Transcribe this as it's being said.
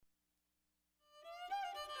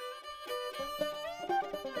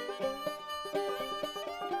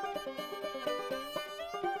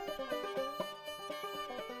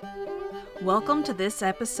Welcome to this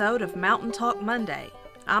episode of Mountain Talk Monday.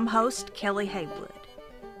 I'm host Kelly Haywood.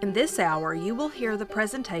 In this hour, you will hear the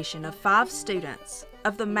presentation of 5 students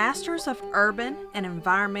of the Masters of Urban and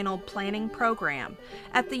Environmental Planning program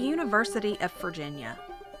at the University of Virginia.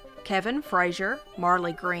 Kevin Frazier,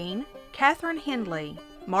 Marley Green, Catherine Hindley,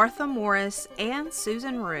 Martha Morris, and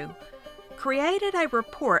Susan Rue created a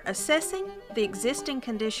report assessing the existing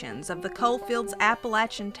conditions of the coalfields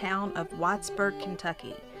Appalachian town of Whitesburg,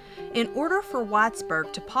 Kentucky, in order for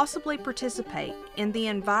Whitesburg to possibly participate in the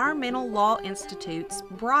Environmental Law Institute's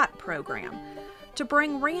BRIGHT program to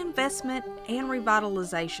bring reinvestment and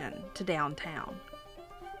revitalization to downtown.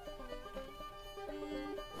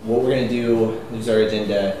 What we're going to do, this is our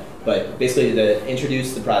agenda, but basically to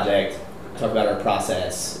introduce the project, talk about our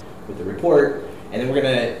process with the report, and then we're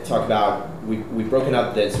going to talk about, we've broken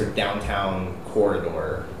up the sort of downtown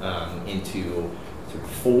corridor into sort of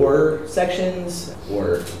 4 sections,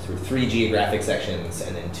 or sort of 3 geographic sections,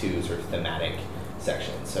 and then 2 sort of thematic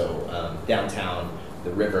sections. So downtown,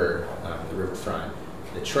 the river, the riverfront,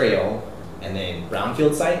 the trail, and then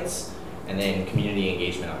brownfield sites, and then community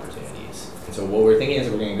engagement opportunities. And so what we're thinking is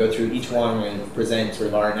we're going to go through each one, we're going to present sort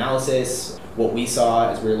of our analysis, what we saw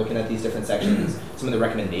as we were looking at these different sections, some of the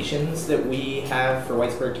recommendations that we have for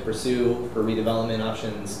Whitesburg to pursue for redevelopment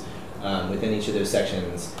options within each of those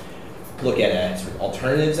sections, look at a sort of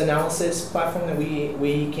alternatives analysis platform that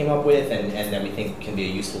we came up with and that we think can be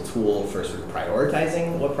a useful tool for sort of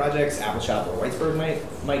prioritizing what projects Appalshop or Whitesburg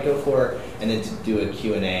might go for, and then to do a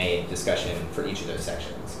Q&A discussion for each of those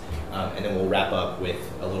sections. And then we'll wrap up with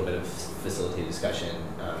a little bit of facilitated discussion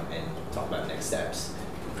and talk about next steps.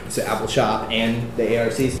 So Appalshop and the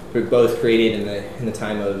ARCs were both created in the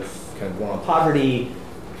time of kind of war on poverty.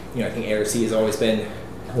 You know, I think ARC has always been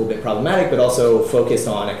a little bit problematic, but also focused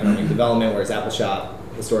on economic development, whereas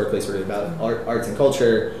Appalshop historically sort of about arts and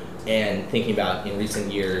culture, and thinking about in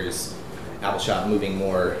recent years Appalshop moving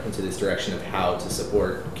more into this direction of how to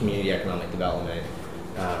support community economic development,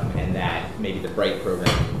 and that maybe the BRIGHT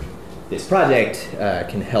program, this project,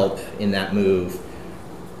 can help in that move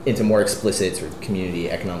into more explicit sort of community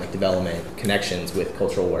economic development connections with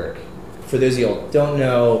cultural work. For those of you who don't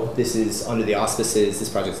know, this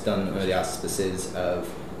project's done under the auspices of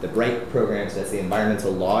the BRIGHT program, so that's the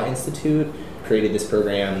Environmental Law Institute, created this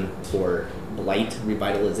program for Blight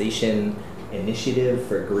Revitalization Initiative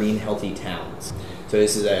for Green Healthy Towns. So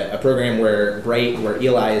this is a program where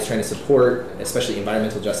ELI is trying to support, especially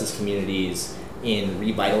environmental justice communities, in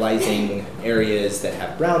revitalizing areas that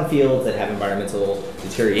have brownfields, that have environmental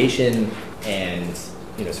deterioration, and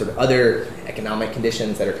sort of other economic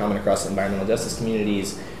conditions that are common across environmental justice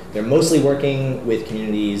communities. They're mostly working with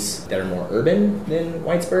communities that are more urban than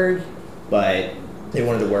Whitesburg, but they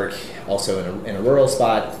wanted to work also in a rural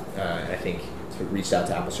spot, and I think sort of reached out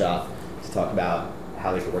to Appalshop to talk about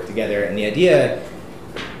how they could work together. And the idea,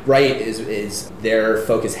 BRIGHT, is their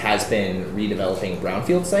focus has been redeveloping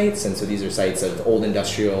brownfield sites, and so these are sites of old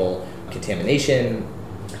industrial contamination,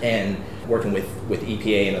 and working with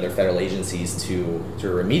EPA and other federal agencies to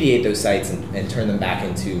sort of remediate those sites and turn them back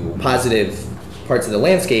into positive parts of the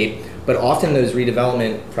landscape. But often those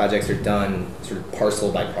redevelopment projects are done sort of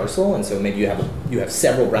parcel by parcel, and so maybe you have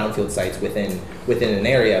several brownfield sites within an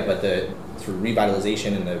area, but the sort of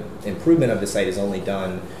revitalization and the improvement of the site is only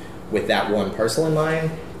done with that one parcel in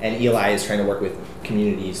mind. And ELI is trying to work with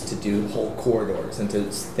communities to do whole corridors and to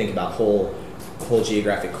think about whole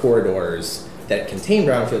geographic corridors that contain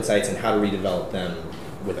brownfield sites and how to redevelop them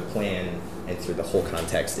with a plan and through the whole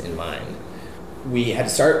context in mind. We had to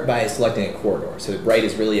start by selecting a corridor. So BRIGHT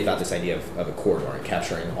is really about this idea of a corridor and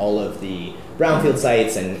capturing all of the brownfield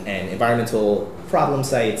sites and environmental problem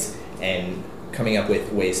sites and coming up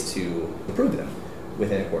with ways to improve them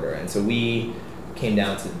within a corridor. And so we came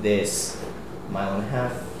down to this 1.5 mile,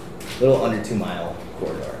 a little under 2 mile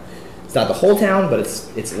corridor. It's not the whole town, but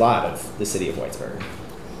it's a lot of the city of Whitesburg.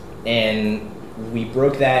 And we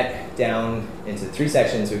broke that down into 3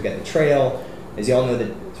 sections. We've got the trail. As you all know, the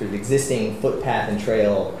sort of existing footpath and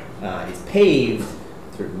trail is paved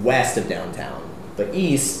sort of west of downtown, but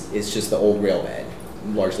east is just the old rail bed,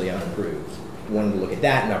 largely unimproved. We wanted to look at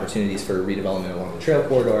that and opportunities for redevelopment along the trail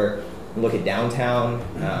corridor. We look at downtown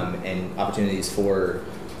and opportunities for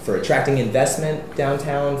attracting investment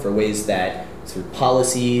downtown, for ways that sort of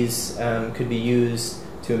policies could be used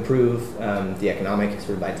to improve the economic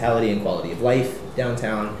sort of vitality and quality of life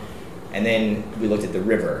downtown. And then we looked at the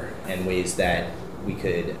river and ways that we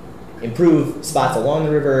could improve spots along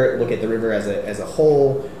the river, look at the river as a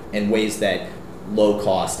whole, and ways that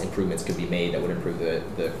low-cost improvements could be made that would improve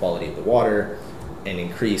the quality of the water and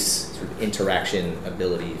increase sort of interaction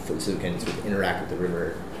ability so we can sort of interact with the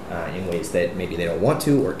river in ways that maybe they don't want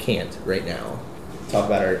to or can't right now. Talk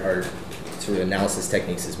about our sort of analysis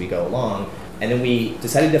techniques as we go along. And then we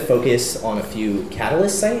decided to focus on a few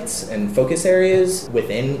catalyst sites and focus areas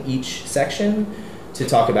within each section to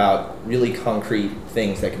talk about really concrete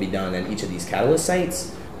things that can be done at each of these catalyst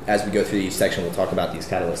sites. As we go through each section, we'll talk about these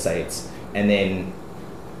catalyst sites, and then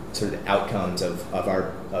sort of the outcomes of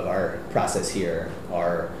our process here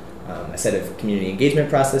are a set of community engagement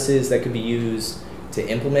processes that could be used to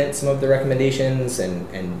implement some of the recommendations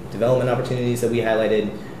and development opportunities that we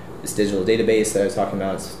highlighted. This digital database that I was talking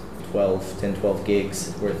about is 12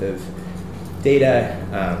 gigs worth of data,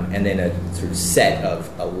 and then a sort of set of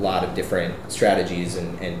a lot of different strategies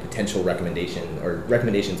and potential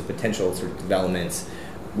recommendations of potential sort of developments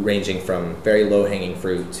ranging from very low-hanging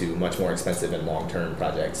fruit to much more expensive and long-term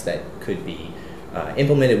projects that could be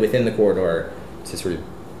implemented within the corridor to sort of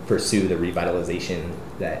pursue the revitalization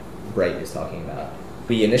that Bright is talking about.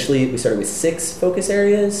 We started with 6 focus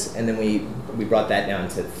areas, and then we brought that down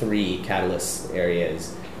to 3 catalyst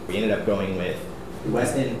areas. We ended up going with the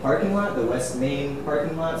West End parking lot, the West Main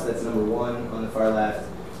parking lot, so that's number 1 on the far left,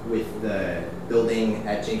 with the building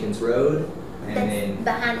at Jenkins Road. And that's then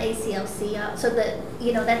behind ACLC. So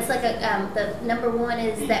that's like the number 1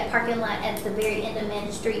 is that parking lot at the very end of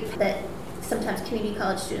Main Street that sometimes community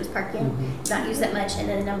college students park in, not use that much. And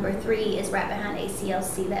then number 3 is right behind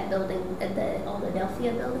ACLC, that building, the Old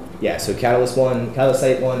Adelphia building. Yeah, so catalyst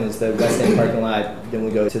site 1 is the West End parking lot. Then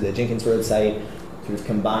we go to the Jenkins Road site, sort of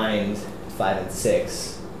combined 5 and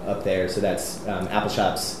 6 up there. So that's Apple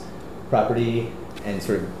Shop's property, and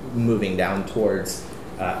sort of moving down towards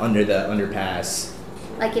under the underpass.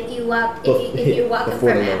 Like if you walk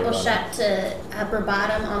from Apple Shop to Upper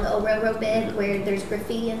Bottom on the old railroad bed where there's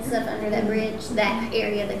graffiti and stuff under that bridge, that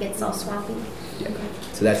area that gets all swampy. Yeah.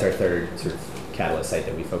 So that's our third sort of catalyst site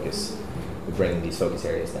that we bring these focus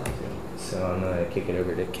areas down to. So I'm going to kick it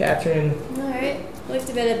over to Catherine. All right.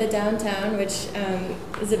 Looked a bit at the downtown, which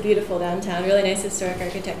is a beautiful downtown, really nice historic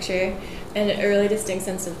architecture, and a really distinct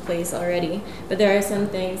sense of place already. But there are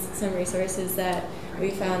some resources that we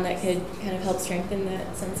found that could kind of help strengthen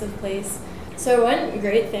that sense of place. So one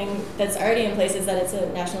great thing that's already in place is that it's a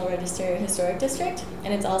National Register Historic District,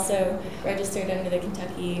 and it's also registered under the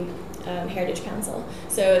Kentucky Heritage Council.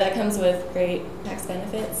 So that comes with great tax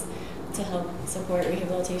benefits to help support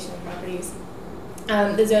rehabilitation of properties.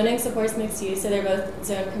 The zoning supports mixed use, so they're both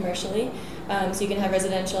zoned commercially, so you can have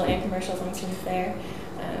residential and commercial functions there,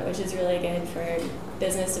 which is really good for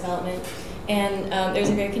business development. And there's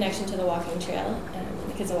a great connection to the walking trail,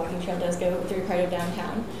 because the walking trail does go through part of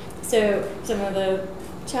downtown. So some of the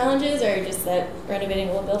challenges are just that renovating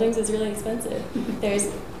old buildings is really expensive. There's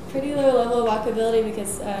pretty low level of walkability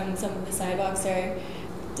because some of the sidewalks are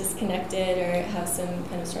disconnected or have some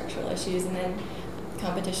kind of structural issues, and then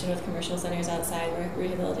competition with commercial centers outside where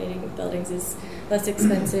rehabilitating buildings is less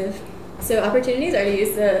expensive. So opportunities are to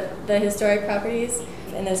use the historic properties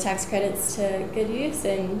and those tax credits to good use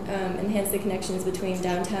and enhance the connections between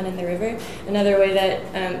downtown and the river. Another way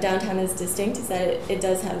that downtown is distinct is that it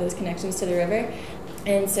does have those connections to the river,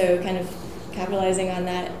 and so kind of capitalizing on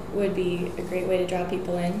that would be a great way to draw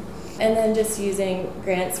people in. And then just using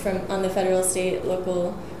grants on the federal, state,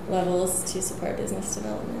 local levels to support business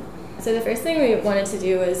development. So the first thing we wanted to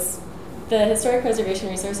do was, the historic preservation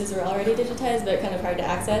resources were already digitized, but kind of hard to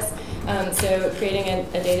access. So creating a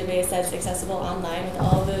database that's accessible online with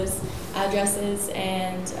all of those addresses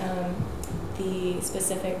and the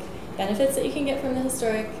specific benefits that you can get from the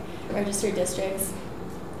historic registered districts.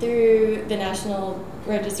 Through the National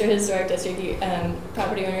Register Historic District,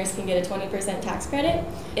 property owners can get a 20% tax credit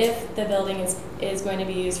if the building is going to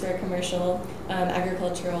be used for a commercial,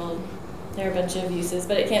 agricultural, there are a bunch of uses,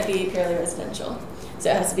 but it can't be purely residential. So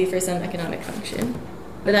it has to be for some economic function.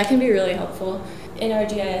 But that can be really helpful. In our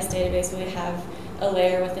GIS database, we have a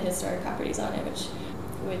layer with the historic properties on it,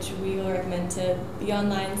 which we will recommend to be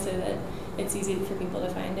online so that it's easy for people to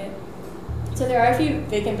find it. So there are a few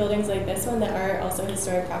vacant buildings like this one that are also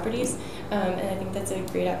historic properties, and I think that's a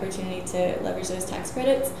great opportunity to leverage those tax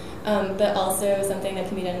credits. But also something that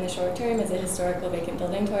can be done in the short term is a historical vacant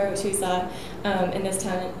building tour, which we saw in this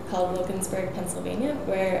town called Wilkinsburg, Pennsylvania,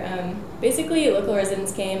 where basically local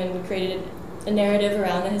residents came and we created a narrative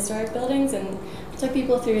around the historic buildings and took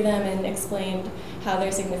people through them and explained how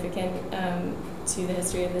they're significant to the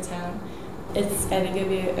history of the town. I think it would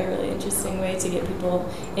be a really interesting way to get people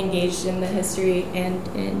engaged in the history and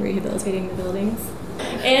in rehabilitating the buildings.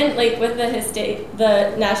 And like with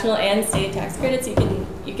the national and state tax credits,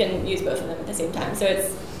 you can use both of them at the same time. So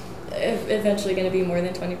it's eventually going to be more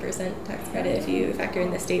than 20% tax credit if you factor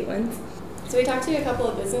in the state ones. So we talked to a couple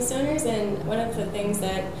of business owners, and one of the things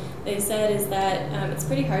that they said is that it's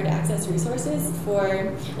pretty hard to access resources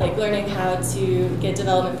for like learning how to get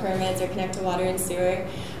development permits or connect to water and sewer.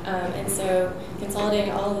 And so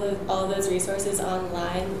consolidating all of those resources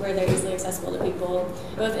online where they're easily accessible to people,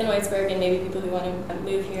 both in Whitesburg and maybe people who want to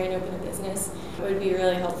move here and open a business, would be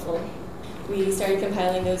really helpful. We started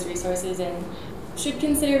compiling those resources and should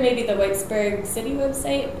consider maybe the Whitesburg City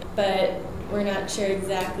website, but we're not sure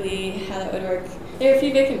exactly how that would work. There are a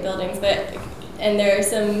few vacant buildings, and there are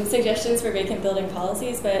some suggestions for vacant building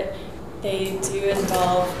policies, but they do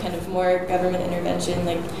involve kind of more government intervention,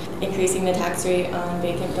 like increasing the tax rate on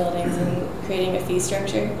vacant buildings and creating a fee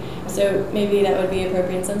structure. So maybe that would be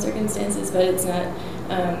appropriate in some circumstances, but it's not.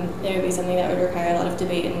 There would be something that would require a lot of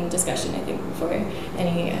debate and discussion, I think, before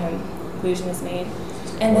any conclusion is made.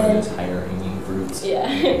 And then higher hanging fruits. Yeah,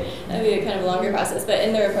 that would be a kind of longer process. But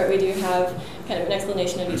in the report, we do have kind of an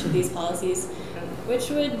explanation of each of these policies,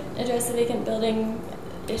 which would address the vacant building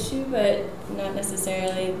issue, but not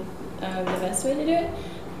necessarily the best way to do it.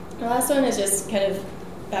 The last one is just kind of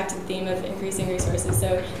back to the theme of increasing resources.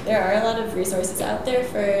 So there are a lot of resources out there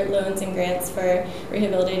for loans and grants for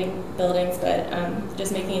rehabilitating buildings, but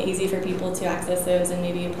just making it easy for people to access those and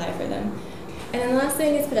maybe apply for them. And then the last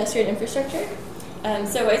thing is pedestrian infrastructure.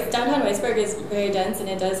 So downtown Whitesburg is very dense, and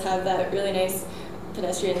it does have that really nice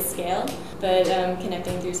pedestrian scale, but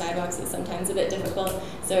connecting through sidewalks is sometimes a bit difficult.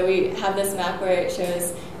 So we have this map where it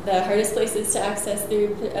shows the hardest places to access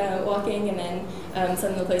through walking, and then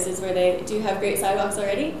some of the places where they do have great sidewalks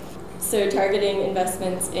already. So targeting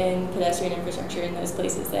investments in pedestrian infrastructure in those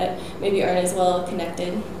places that maybe aren't as well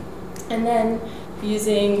connected. And then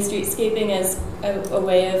using streetscaping as a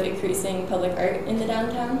way of increasing public art in the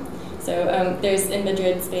downtown. So there's in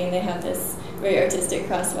Madrid, Spain, they have this very artistic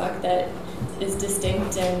crosswalk that is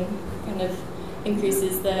distinct and kind of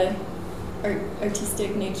increases the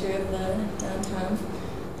artistic nature of the downtown.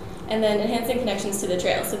 And then enhancing connections to the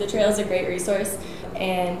trail. So the trail is a great resource,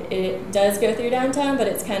 and it does go through downtown, but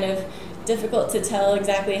it's kind of difficult to tell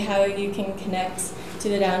exactly how you can connect to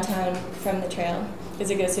the downtown from the trail, because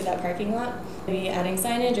it goes through that parking lot. Maybe adding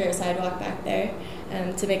signage or a sidewalk back there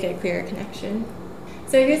to make it a clearer connection.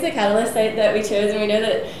 So here's the Catalyst site that we chose, and we know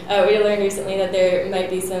that we learned recently that there might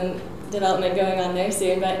be some development going on there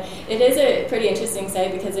soon, but it is a pretty interesting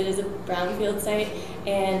site because it is a brownfield site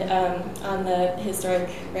and on the historic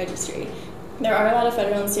registry. There are a lot of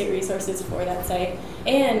federal and state resources for that site,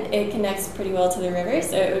 and it connects pretty well to the river,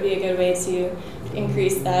 so it would be a good way to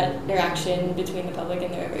increase that interaction between the public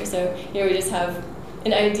and the river. So here we just have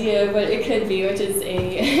an idea of what it could be, which is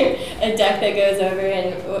a deck that goes over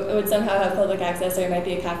and would somehow have public access, or it might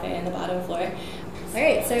be a cafe on the bottom floor. All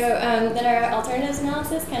right, so then our alternatives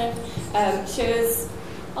analysis kind of shows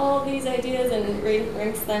all of these ideas and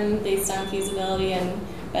ranks them based on feasibility and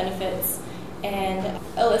benefits, and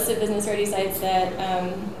a list of business-ready sites that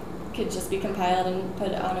could just be compiled and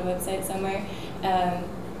put on a website somewhere. That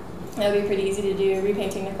would be pretty easy to do,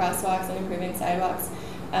 repainting the crosswalks and improving sidewalks.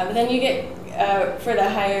 But then you get, for the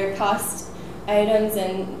higher cost items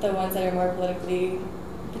and the ones that are more politically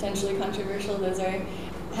potentially controversial, those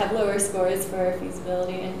have lower scores for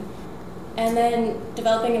feasibility. And then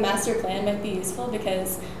developing a master plan might be useful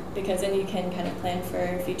because then you can kind of plan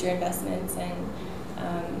for future investments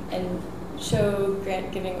and show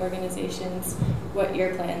grant-giving organizations what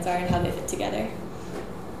your plans are and how they fit together.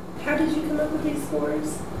 How did you come up with these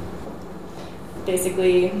scores?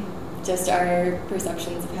 Basically, just our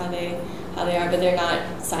perceptions of how they are, but they're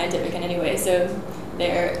not scientific in any way, so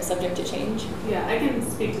they're subject to change. Yeah, I can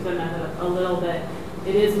speak to the method a little bit.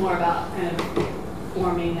 It is more about kind of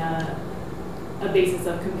forming a basis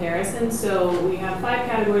of comparison. So we have 5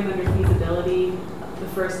 categories under feasibility. The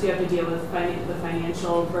first, you have to deal with the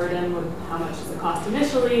financial burden, with how much does it cost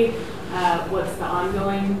initially, what's the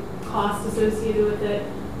ongoing cost associated with it,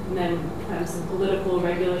 and then kind of some political,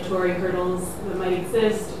 regulatory hurdles that might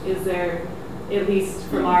exist. Is there, at least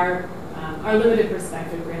from our limited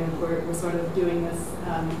perspective, granted we're sort of doing this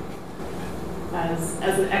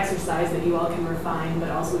as an exercise that you all can refine, but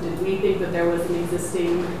also did we think that there was an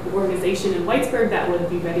existing organization in Whitesburg that would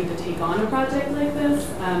be ready to take on a project like this?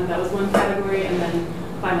 That was one category, and then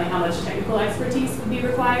finally how much technical expertise would be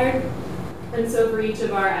required. And so for each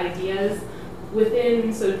of our ideas,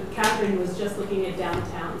 so Catherine was just looking at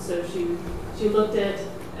downtown, so she looked at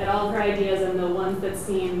all of her ideas, and the ones that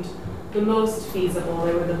seemed the most feasible,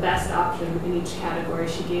 they were the best option in each category.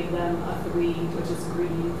 She gave them a 3, which is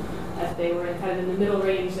green. If they were kind of in the middle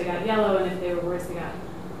range, they got yellow, and if they were worse, they got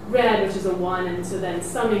red, which is a 1. And so then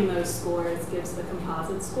summing those scores gives the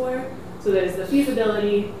composite score. So there's the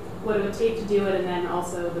feasibility, what it would take to do it, and then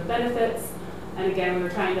also the benefits, And again, we were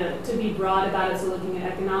trying to be broad about it, so looking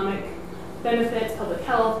at economic benefits, public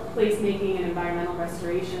health, placemaking, and environmental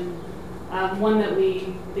restoration. One that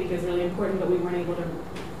we think is really important, but we weren't able to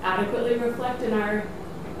adequately reflect in our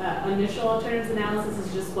initial alternatives analysis,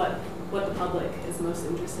 is just what the public is most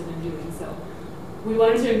interested in doing. So we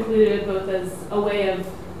wanted to include it both as a way of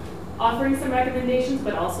offering some recommendations,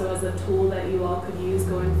 but also as a tool that you all could use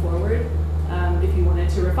going forward. If you wanted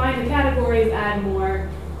to refine the categories, add more,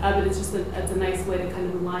 but it's just it's a nice way to kind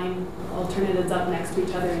of line alternatives up next to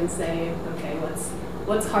each other and say, okay,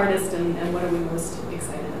 what's hardest and what are we most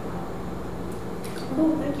excited about?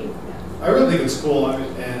 Cool, thank you. I really think it's cool,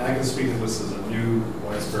 and I can speak to this as a new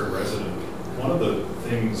Whitesburg resident. One of the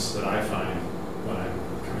things that I find when I'm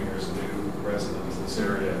coming here as a new resident of this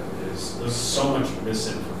area is there's so much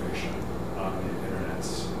misinformation on the internet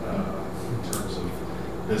in terms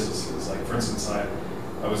of businesses. Like, for instance,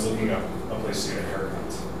 I was looking up a place to get a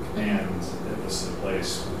haircut, and it listed a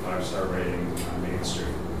place with a 5-star rating on Main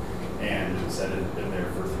Street, and it said it had been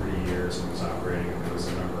there for 3 years and was operating, and there was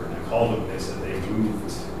a number. And I called them, and they said they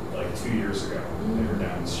moved like 2 years ago. They were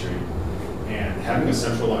down the street. And having a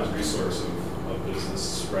centralized resource of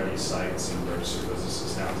business-ready sites and registered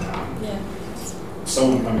businesses downtown,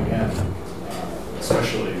 someone coming in,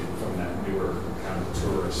 especially from that newer kind of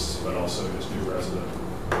tourist, but also just new resident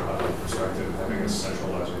perspective, having a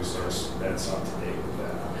centralized resource that's up to date with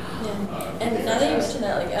that. And now that you mentioned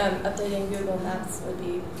that, like updating Google Maps would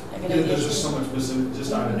be a good idea. There's just so much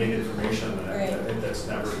just out-of-date information that's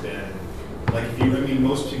never been, like, if you, I mean,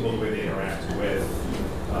 most people, the way they interact with,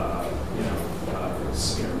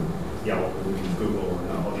 Yelp, Google,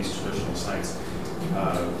 and all these traditional sites,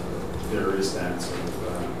 there is that sort of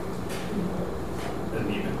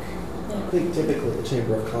anemic. I think typically the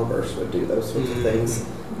Chamber of Commerce would do those sorts of things,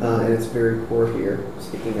 and it's very poor here,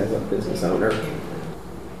 speaking as a business owner.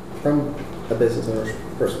 From a business owner's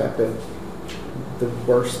perspective, the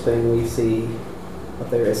worst thing we see up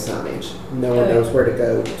there is signage. No one knows where to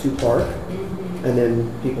go to park, and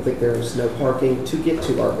then people think there's no parking to get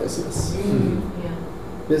to our business.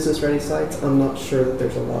 Business-ready sites, I'm not sure that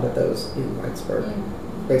there's a lot of those in Whitesburg,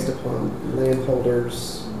 based upon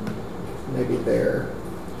landholders, maybe their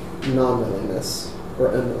non-willingness or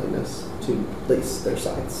unwillingness to lease their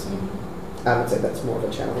sites. I would say that's more of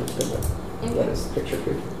a challenge than what is pictured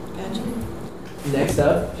here. Gotcha. Next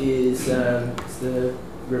up is the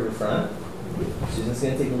riverfront. Susan's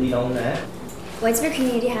going to take the lead on that. Whitesburg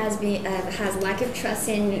community has lack of trust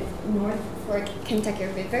in North Fork Kentucky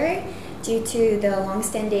River due to the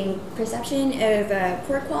long-standing perception of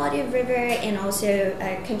poor quality of river and also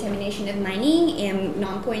contamination of mining and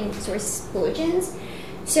non-point source pollutants.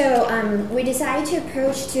 So we decided to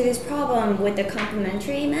approach to this problem with the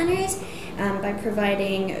complementary manners by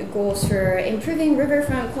providing goals for improving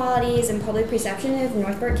riverfront qualities and public perception of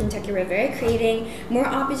North Fork Kentucky River, creating more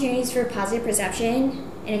opportunities for positive perception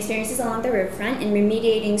and experiences along the riverfront, and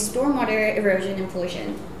remediating stormwater erosion and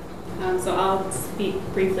pollution. So I'll speak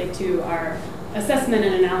briefly to our assessment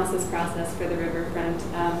and analysis process for the riverfront.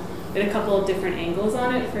 We had a couple of different angles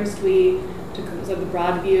on it. First, we took sort of the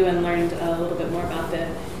broad view and learned a little bit more about the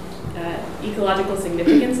ecological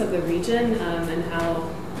significance of the region and how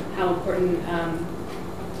important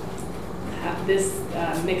this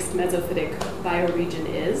mixed mesophytic bioregion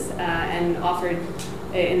is, and offered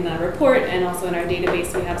in the report and also in our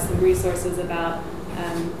database we have some resources about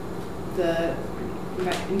the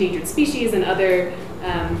endangered species and other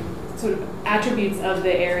sort of attributes of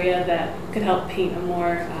the area that could help paint a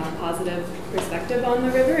more positive perspective on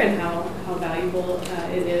the river and how valuable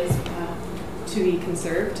it is to be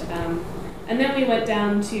conserved. And then we went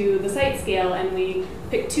down to the site scale and we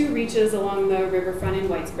picked 2 reaches along the riverfront in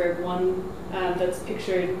Whitesburg. One that's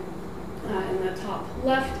pictured in the top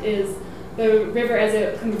left is the river as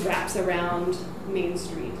it kind of wraps around Main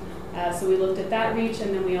Street. So we looked at that reach,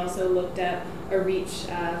 and then we also looked at a reach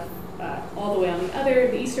all the way on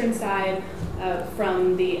the eastern side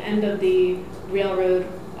from the end of the railroad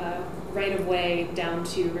right-of-way down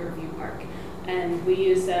to Riverview Park. And we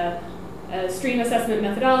used a stream assessment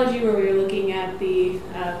methodology where we were looking at the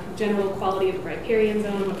general quality of the riparian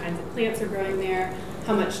zone, what kinds of plants are growing there,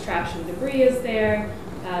 how much trash and debris is there,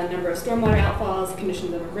 number of stormwater outfalls,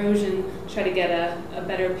 conditions of erosion, try to get a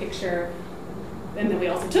better picture. And then we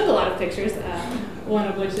also took a lot of pictures, one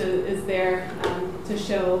of which is there to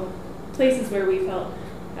show places where we felt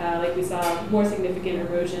like we saw more significant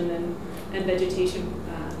erosion and vegetation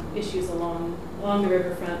issues along the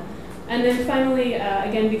riverfront. And then finally,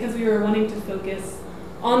 again, because we were wanting to focus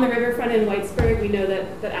on the riverfront in Whitesburg. We know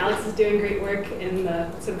that Alex is doing great work in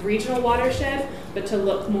the sort of regional watershed, but to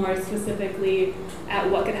look more specifically at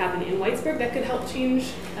what could happen in Whitesburg that could help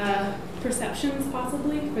change perceptions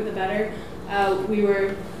possibly for the better. We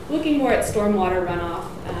were looking more at stormwater runoff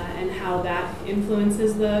and how that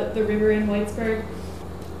influences the river in Whitesburg.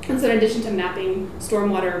 And so in addition to mapping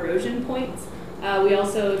stormwater erosion points, we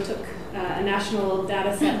also took a national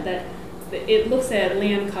data set that it looks at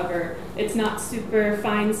land cover. It's not super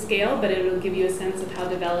fine scale, but it will give you a sense of how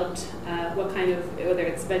developed, what kind of, whether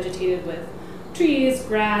it's vegetated with trees,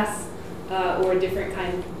 grass, or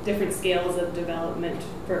different scales of development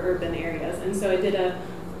for urban areas. And so I did a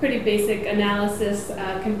pretty basic analysis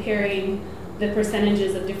comparing the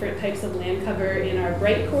percentages of different types of land cover in our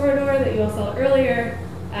Bright corridor that you all saw earlier,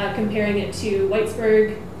 comparing it to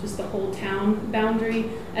Whitesburg, just the whole town boundary,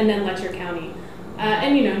 and then Letcher County.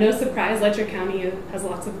 And no surprise, Letcher County has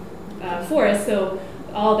lots of forests, so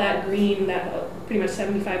all that green, that pretty much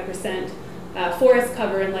 75% forest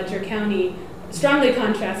cover in Letcher County strongly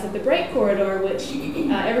contrasts with the Bright corridor, which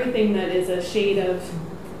everything that is a shade of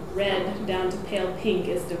red down to pale pink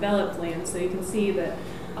is developed land. So you can see that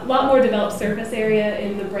a lot more developed surface area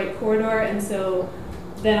in the Bright corridor, and so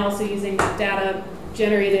then also using that data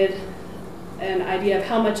generated an idea of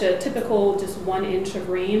how much a typical just 1 inch of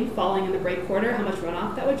rain falling in the Bright corridor, how much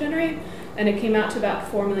runoff that would generate, and it came out to about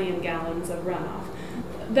 4 million gallons of runoff.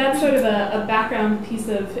 That's sort of a background piece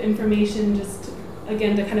of information, just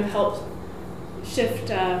again to kind of help shift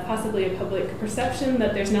possibly a public perception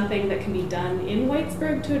that there's nothing that can be done in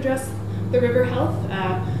Whitesburg to address the river health.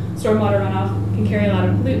 Stormwater runoff can carry a lot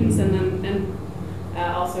of pollutants and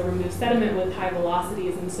also remove sediment with high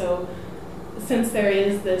velocities, and so since there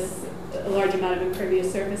is this a large amount of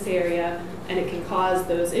impervious surface area and it can cause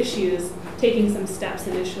those issues, taking some steps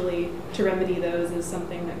initially to remedy those is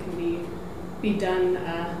something that can be done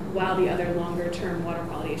while the other longer term water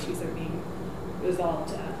quality issues are being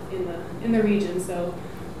resolved in the region. So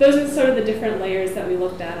those are sort of the different layers that we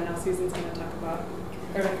looked at, and now Susan's going to talk about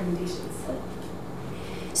our recommendations.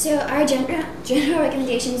 So our general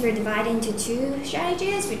recommendations were divided into 2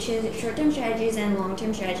 strategies, which is short-term strategies and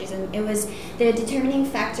long-term strategies. And it was the determining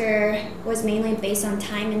factor was mainly based on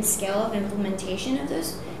time and scale of implementation of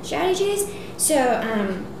those strategies.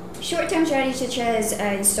 So short-term strategies such as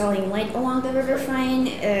installing light along the riverfront,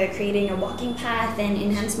 creating a walking path, and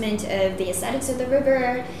enhancement of the aesthetics of the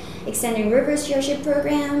river, extending river stewardship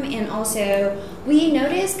program, and also we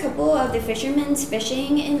noticed a couple of the fishermen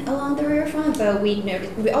fishing along the riverfront, but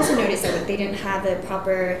we also noticed that they didn't have a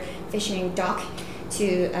proper fishing dock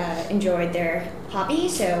to enjoy their hobby.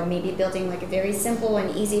 So maybe building like a very simple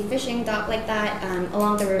and easy fishing dock like that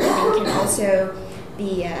along the riverfront can also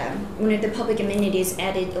be one of the public amenities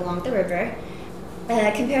added along the river.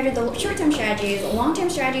 Compared to the short-term strategies,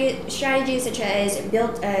 long-term strategies such as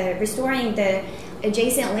restoring the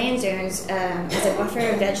adjacent land zones as a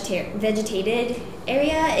buffer vegetated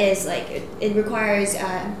area is like it requires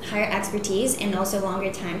higher expertise and also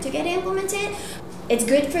longer time to get implemented. It's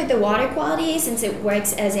good for the water quality since it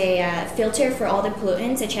works as a filter for all the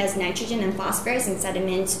pollutants such as nitrogen and phosphorus and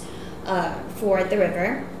sediments for the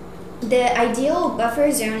river. The ideal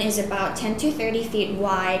buffer zone is about 10 to 30 feet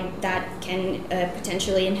wide that can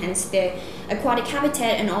potentially enhance the aquatic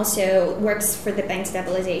habitat and also works for the bank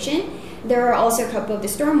stabilization. There are also a couple of the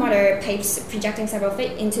stormwater pipes projecting several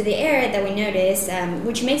feet into the air that we noticed,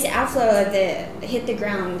 which makes the outflow of hit the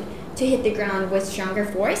ground with stronger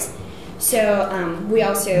force. So we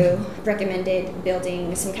also recommended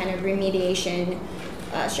building some kind of remediation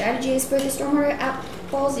strategies for the stormwater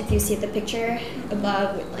outfalls. If you see the picture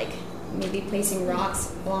above, with like maybe placing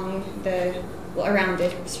rocks around the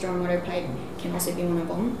stormwater pipe can also be one of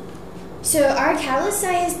them. So our catalyst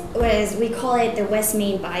site we call it the West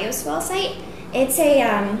Main Bioswale site. It's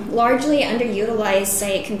a largely underutilized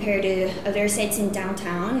site compared to other sites in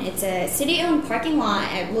downtown. It's a city-owned parking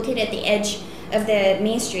lot located at the edge of the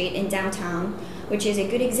main street in downtown, which is a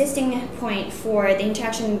good existing point for the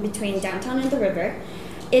interaction between downtown and the river.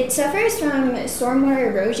 It suffers from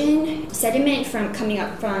stormwater erosion, sediment from coming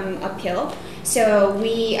up from uphill. So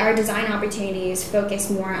our design opportunities focus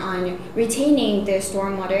more on retaining the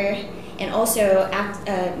stormwater and also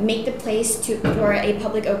make the place for a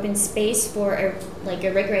public open space for a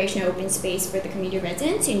recreational open space for the community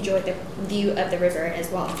residents to enjoy the view of the river as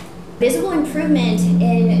well. Visible improvement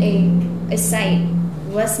in a site,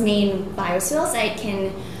 West Main Bioswale site,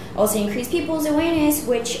 can also increase people's awareness,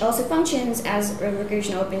 which also functions as a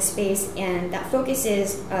recreational open space, and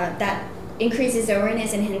that increases the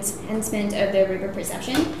awareness and enhancement of the river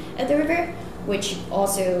perception of the river, which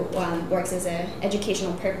also works as an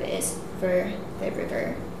educational purpose for the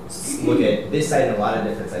river. Look at this site and a lot of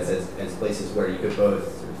different sites as places where you could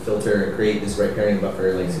both filter and create this riparian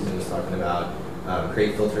buffer, like Susan was talking about,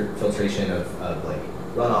 create filtration of like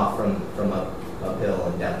runoff from uphill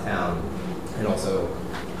and downtown, and also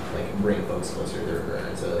like bring folks closer to the river.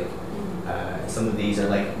 And so like some of these are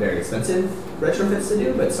like very expensive retrofits to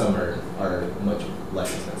do, but some are much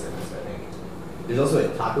less expensive. So I think there's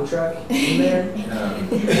also a taco truck in there.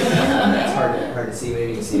 It's hard to see.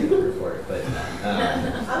 Maybe you can see it in the report, but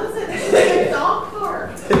I was saying, a dog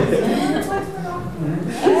park.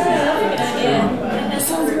 That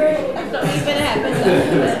sounds great. It's gonna happen.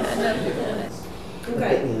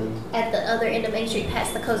 Okay. At the other end of Main Street,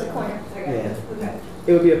 past the Cozy Corner. Yeah.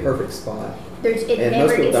 It would be a perfect spot. It And never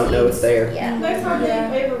most people gets don't know used. it's there. Yeah. There's hardly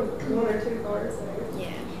ever one or two cars there.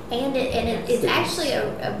 Yeah. And it's actually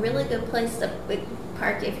a really good place to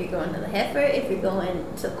park if you're going to the Heifer, if you're going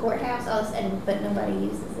to the courthouse, but nobody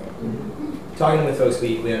uses it. talking with folks,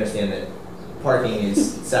 we understand that parking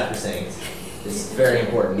is sacrosanct. It's very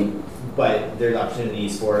important, but there's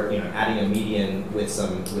opportunities for adding a median with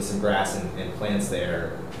some grass and plants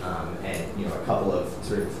there, and a couple of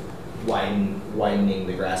sort of widening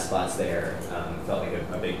the grass spots there felt like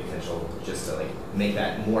a big potential just to make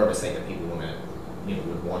that more of a site that people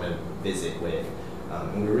would want to visit with.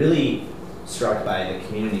 And we're really struck by the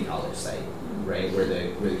community college site, right, where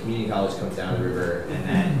the community college comes down the river, and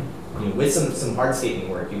that with some hardscaping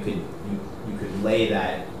work you could lay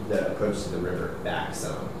the approach to the river back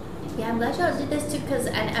some. Yeah, I'm glad y'all did this too, because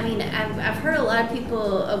I've heard a lot of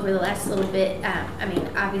people over the last little bit.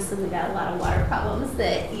 Obviously we got a lot of water problems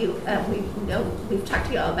that we've talked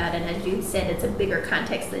to y'all about, and as you said, it's a bigger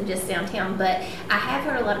context than just downtown. But I have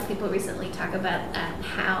heard a lot of people recently talk about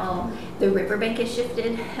how the riverbank has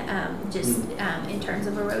shifted, in terms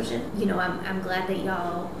of erosion. I'm glad that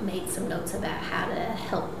y'all made some notes about how to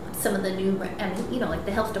help some of the new, like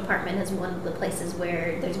the health department is one of the places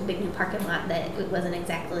where there's a big new parking lot that it wasn't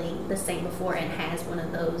exactly the same before and has one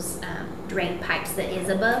of those drain pipes that is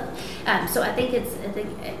above. So I think it's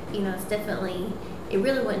definitely, it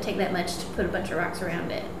really wouldn't take that much to put a bunch of rocks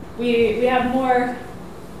around it. We have more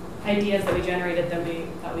ideas that we generated than we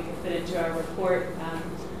thought we could fit into our report.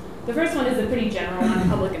 The first one is a pretty general one,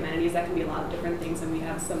 public amenities. That can be a lot of different things, and we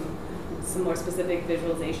have some more specific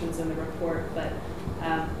visualizations in the report, but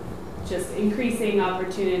just increasing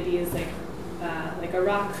opportunities like a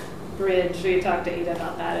rock bridge. We talked to Ada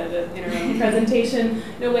about that in her own presentation.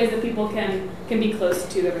 Ways that people can be close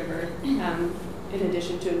to the river, in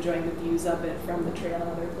addition to enjoying the views of it from the trail and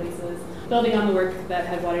other places. Building on the work that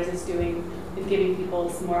Headwaters is doing and giving people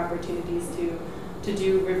some more opportunities to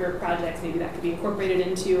do river projects. Maybe that could be incorporated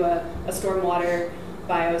into a stormwater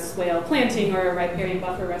bioswale planting or a riparian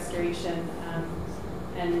buffer restoration,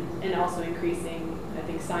 and also increasing, I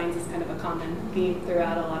think signs is kind of a common theme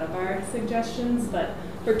throughout a lot of our suggestions, but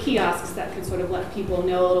for kiosks that could sort of let people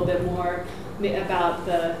know a little bit more about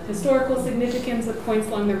the historical significance of points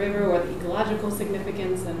along the river or the ecological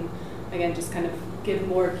significance, and again, just kind of give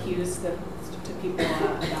more cues to people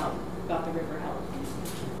about the river health.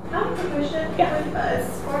 I have a question.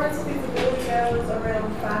 As far as feasibility goes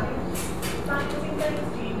around financing things,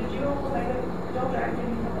 did you all make y'all draft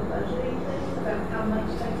any type of budgeting things about how much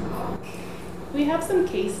things cost? We have some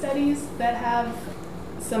case studies that have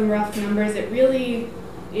some rough numbers. It really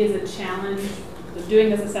is a challenge doing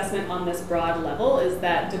this assessment on this broad level, is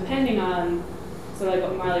that depending on, so like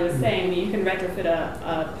what Marley was saying, you can retrofit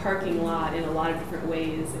a parking lot in a lot of different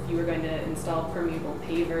ways. If you were going to install permeable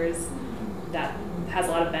pavers, that has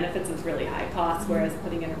a lot of benefits. It's really high cost, whereas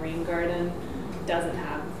putting in a rain garden doesn't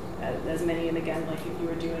have as many. And again, like if you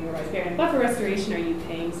were doing a riparian buffer restoration, are you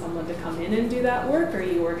paying someone to come in and do that work? Or are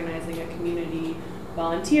you organizing a community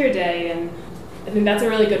volunteer day? And I think that's a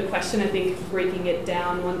really good question. I think breaking it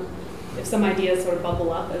down, if some ideas sort of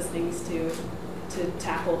bubble up as things to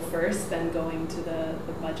tackle first, then going to the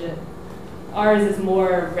budget. Ours is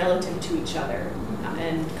more relative to each other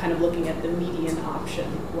and kind of looking at the median option,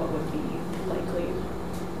 what would be likely.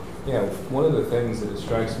 Yeah, one of the things that it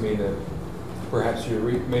strikes me that perhaps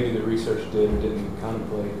maybe the research did or didn't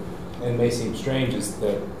contemplate, and may seem strange, is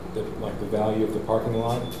that the value of the parking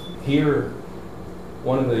lot. Here,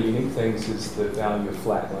 one of the unique things is the value of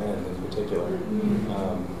flat land in particular.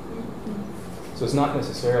 So it's not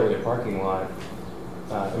necessarily a parking lot.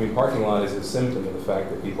 Parking lot is a symptom of the fact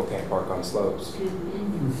that people can't park on slopes.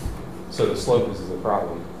 So the slope is the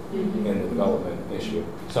problem in the development issue.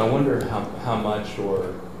 So I wonder how much,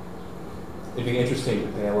 or it'd be interesting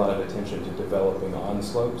to pay a lot of attention to developing on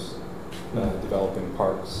slopes, developing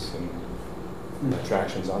parks and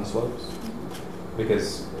attractions on slopes.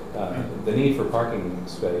 because the need for parking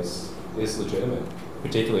space is legitimate,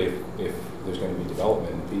 particularly if there's going to be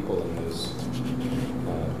development and people in those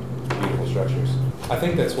beautiful structures. I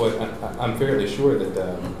think that's what, I'm fairly sure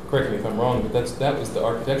that, correct me if I'm wrong, but that was the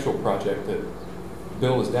architectural project that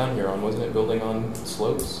Bill was down here on, wasn't it? Building on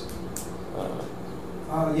slopes?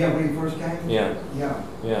 Yeah, when he first came? Yeah. Yeah.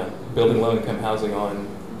 Yeah, building low-income housing on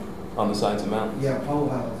the sides of mountains. Yeah, pole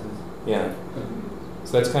houses. Yeah.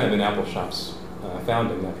 So that's kind of an Apple Shop's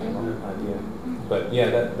founding, that kind of idea. But yeah,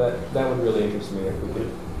 that would really interest me if we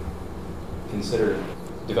could consider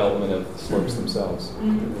development of the slopes themselves.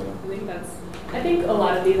 Mm-hmm. You know? I think a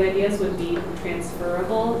lot of these ideas would be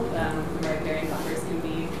transferable. The riparian buffers can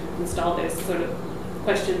be installed. There's sort of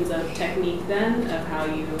questions of technique then, of how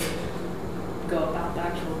you go about the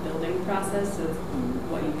actual building process, of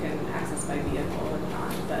what you can access by vehicle and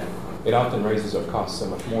not. But it often raises our costs so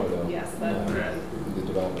much more, though. Yes, that's right. The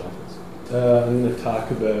development efforts. I'm going to talk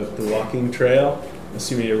about the walking trail.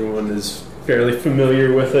 Assuming everyone is fairly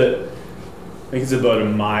familiar with it. I think it's about a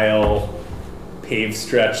mile paved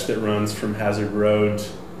stretch that runs from Hazard Road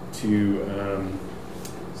to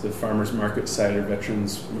the Farmers Market site or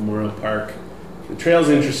Veterans Memorial Park. The trail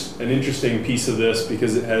is an interesting piece of this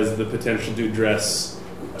because it has the potential to address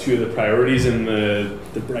two of the priorities in the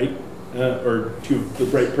Bright or two of the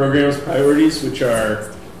Bright program's priorities, which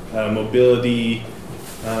are mobility.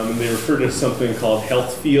 And they refer to something called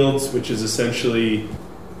health fields, which is essentially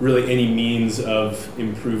really any means of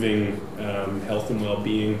improving health and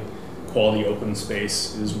well-being. Quality open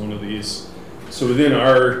space is one of these. So within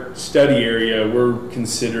our study area, we're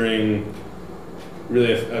considering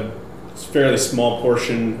really a fairly small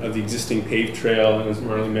portion of the existing paved trail, and as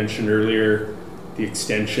Marley mentioned earlier, the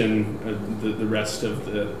extension of the rest of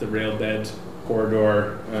the rail bed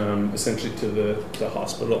corridor, essentially to the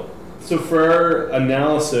hospital. So for our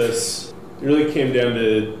analysis, it really came down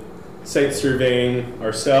to site surveying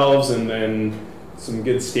ourselves and then some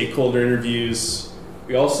good stakeholder interviews.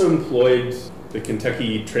 We also employed the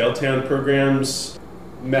Kentucky Trail Town program's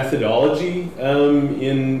methodology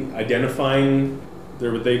in identifying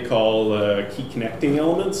what they call key connecting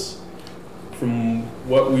elements. From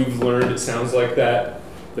what we've learned, it sounds like that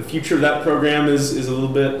the future of that program is a little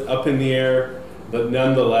bit up in the air, but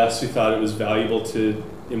nonetheless, we thought it was valuable to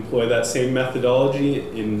employ that same methodology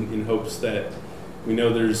in hopes that we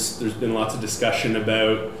know there's been lots of discussion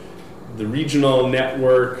about the regional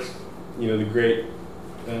network, the great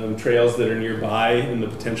trails that are nearby and the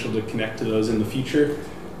potential to connect to those in the future.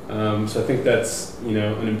 So I think that's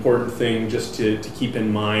an important thing just to keep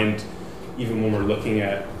in mind, even when we're looking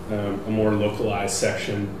at a more localized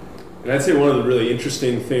section. And I'd say one of the really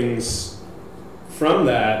interesting things from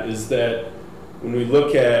that is that when we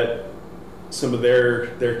look at some of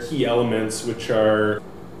their key elements, which are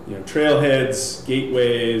trailheads,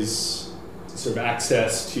 gateways, sort of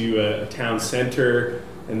access to a town center,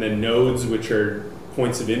 and then nodes, which are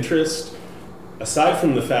points of interest. Aside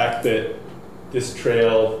from the fact that this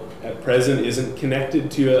trail at present isn't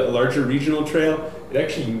connected to a larger regional trail, it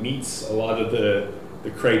actually meets a lot of the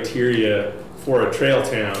criteria for a trail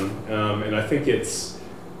town, and I think it's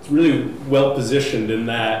really well positioned in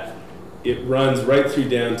that it runs right through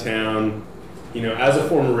downtown. As a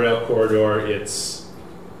former rail corridor, it's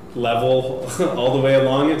level all the way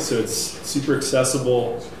along it, so it's super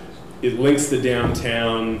accessible. It links the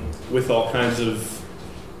downtown with all kinds of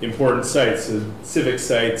important sites, civic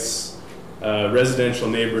sites, residential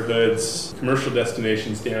neighborhoods, commercial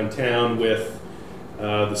destinations downtown with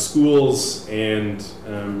the schools and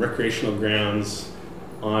recreational grounds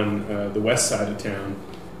on the west side of town.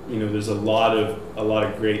 There's a lot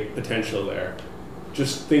of great potential there.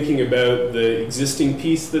 Just thinking about the existing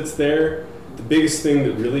piece that's there, the biggest thing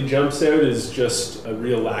that really jumps out is just a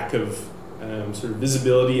real lack of sort of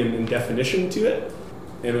visibility and definition to it.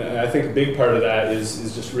 And I think a big part of that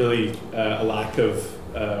is just really a lack of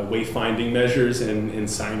wayfinding measures and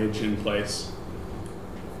signage in place.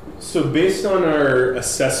 So based on our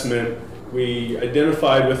assessment, we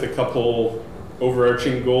identified with a couple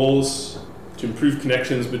overarching goals to improve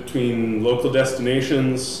connections between local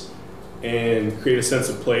destinations and create a sense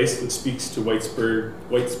of place that speaks to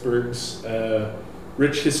Whitesburg's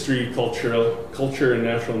rich history, culture, and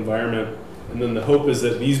natural environment. And then the hope is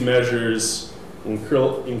that these measures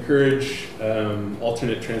will encourage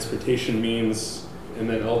alternate transportation means and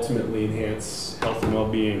then ultimately enhance health and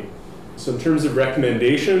well-being. So in terms of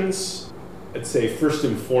recommendations, I'd say first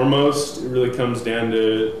and foremost, it really comes down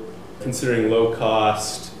to considering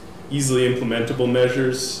low-cost, easily implementable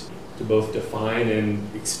measures to both define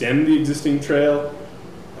and extend the existing trail.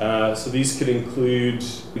 So these could include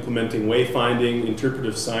implementing wayfinding,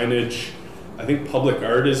 interpretive signage, I think public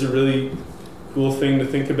art is a really cool thing to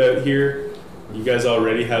think about here. You guys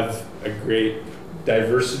already have a great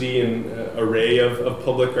diversity and array of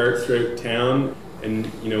public art throughout town, and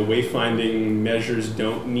wayfinding measures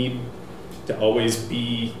don't need to always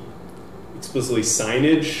be explicitly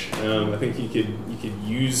signage. I think you could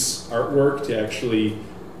use artwork to actually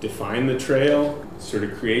define the trail, sort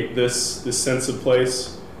of create this sense of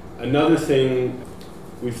place. Another thing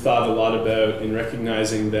we've thought a lot about in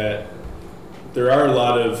recognizing that there are a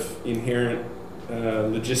lot of inherent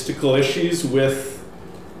logistical issues with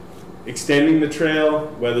extending the trail,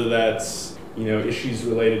 whether that's issues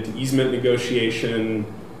related to easement negotiation,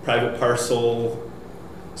 private parcel.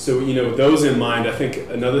 So those in mind, I think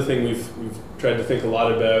another thing we've tried to think a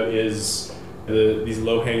lot about is these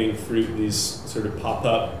low-hanging fruit, these sort of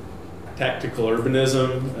pop-up tactical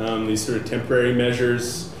urbanism, these sort of temporary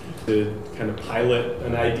measures to kind of pilot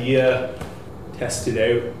an idea, test it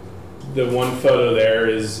out. The one photo there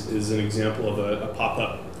is an example of a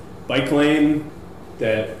pop-up bike lane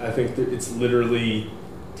that I think that it's literally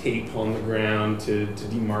tape on the ground to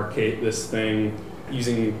demarcate this thing,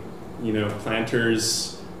 using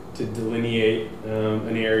planters to delineate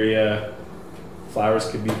an area. Flowers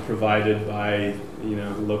could be provided by the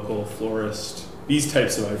local florist. These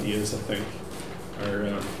types of ideas, I think,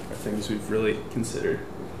 are things we've really considered.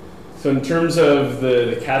 So in terms of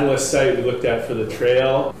the catalyst site we looked at for the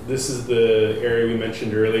trail, this is the area we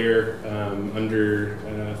mentioned earlier under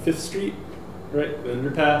 5th Street, right, the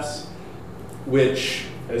underpass, which,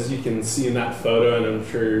 as you can see in that photo, and I'm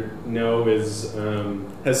sure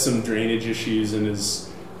has some drainage issues and is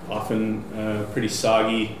often pretty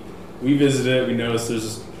soggy. We visited it, we noticed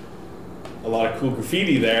there's a lot of cool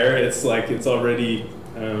graffiti there. It's like it's already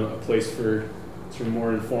a place for sort of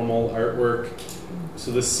more informal artwork. So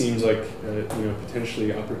this seems like a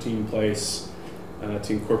potentially opportune place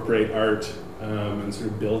to incorporate art and sort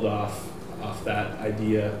of build off that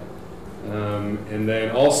idea. And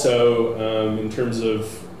then also in terms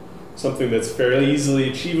of something that's fairly easily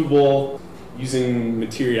achievable, using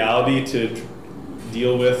materiality to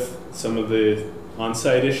deal with some of the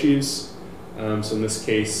on-site issues. So in this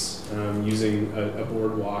case, using a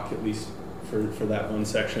boardwalk, at least for that one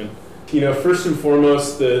section. First and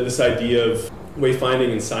foremost, this idea of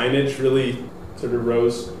wayfinding and signage really sort of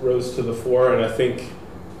rose to the fore, and I think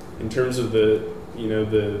in terms of the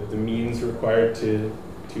means required to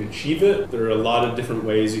achieve it, there are a lot of different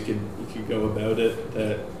ways you could go about it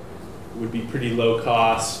that would be pretty low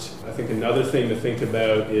cost. I think another thing to think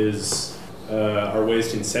about is our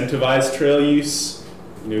ways to incentivize trail use.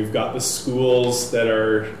 We've got the schools that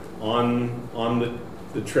are on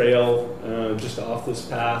the trail just off this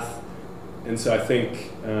path. And so I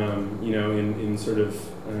think, in sort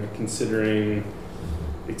of considering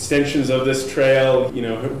extensions of this trail,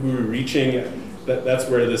 who we're reaching, that's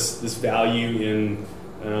where this value in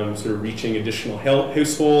sort of reaching additional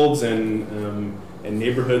households and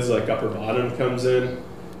neighborhoods like Upper Bottom comes in.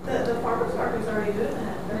 The farmer's market is already doing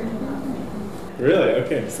that. Really?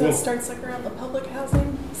 Okay. So cool. it starts like around the public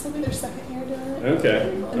housing. This will be their second year doing it. Okay.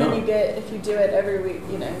 And then you get, if you do it every week,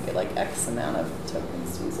 you get like X amount of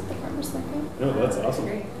tokens to use at the farmer's market. Oh, that's awesome.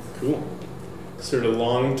 Great. Cool. Sort of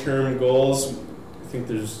long-term goals. I think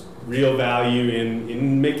there's real value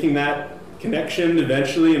in making that connection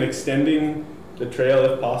eventually and extending the trail,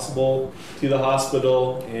 if possible, to the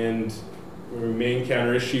hospital. And where we may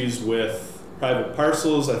encounter issues with private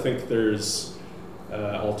parcels, I think there's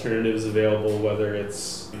alternatives available, whether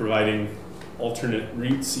it's providing alternate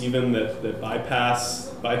routes even that bypass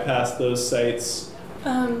those sites.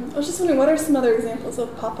 I was just wondering, what are some other examples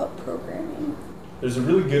of pop-up programming? There's a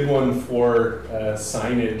really good one for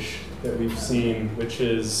signage that we've seen, which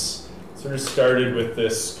is sort of started with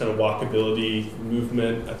this kind of walkability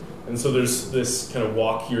movement. And so there's this kind of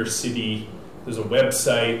Walk Your City, there's a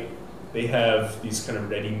website, they have these kind of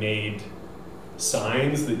ready-made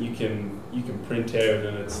signs that you can print out,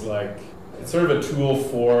 and it's sort of a tool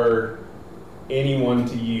for anyone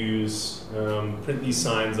to use. Print these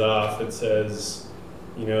signs off. It says,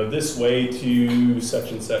 this way to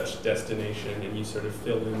such and such destination, and you sort of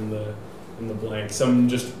fill in the blank. Some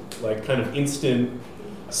just like kind of instant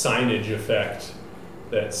signage effect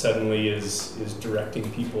that suddenly is directing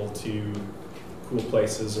people to cool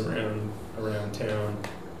places around town.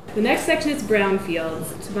 The next section is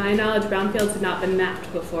brownfields. To my knowledge, brownfields have not been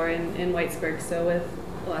mapped before in Whitesburg, so with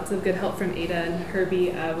lots of good help from Ada and Herbie,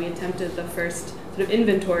 we attempted the first sort of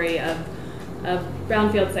inventory of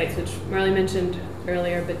brownfield sites, which Marley mentioned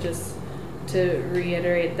earlier, but just to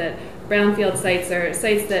reiterate that brownfield sites are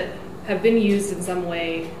sites that have been used in some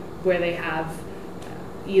way where they have,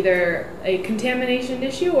 either a contamination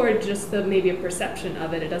issue or just maybe a perception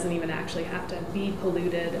of it. It doesn't even actually have to be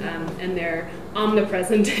polluted, and they're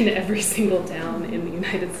omnipresent in every single town in the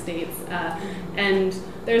United States. And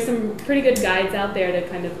there's some pretty good guides out there to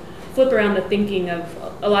kind of flip around the thinking of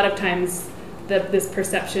a lot of times this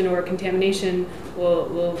perception or contamination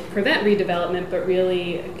will prevent redevelopment, but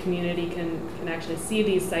really a community can actually see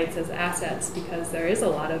these sites as assets because there is a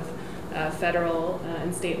lot of federal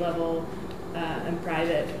and state level and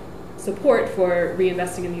private support for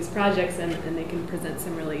reinvesting in these projects, and they can present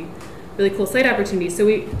some really cool site opportunities. So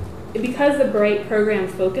because the BRIGHT program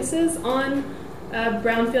focuses on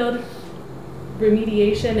brownfield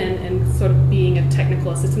remediation and sort of being a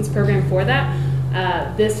technical assistance program for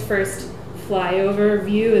that, this first flyover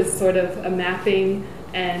view is sort of a mapping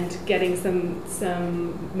and getting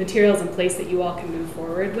some materials in place that you all can move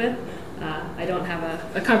forward with. I don't have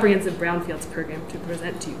a comprehensive brownfields program to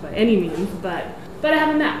present to you by any means, but I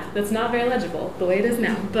have a map that's not very legible the way it is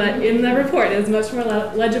now. But in the report, it's much more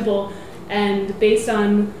legible, and based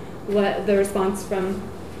on what the response from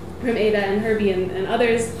Ada and Herbie and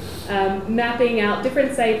others, mapping out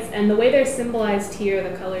different sites, and the way they're symbolized here,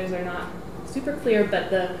 the colors are not super clear,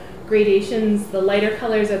 but the gradations, the lighter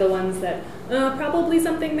colors are the ones that probably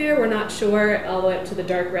something there, we're not sure, all the way up to the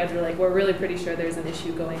dark red, we're really pretty sure there's an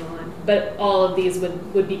issue going on. But all of these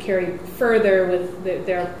would be carried further with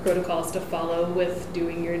their protocols to follow with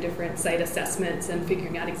doing your different site assessments and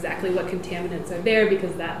figuring out exactly what contaminants are there,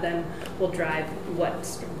 because that then will drive what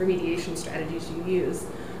remediation strategies you use.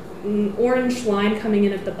 Orange line coming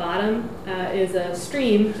in at the bottom is a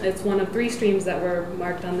stream. It's one of 3 streams that were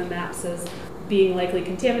marked on the maps as being likely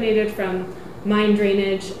contaminated from mine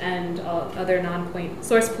drainage and other non-point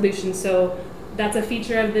source pollution. So that's a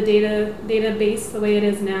feature of the database the way it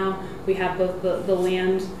is now. We have both the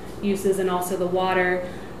land uses and also the water,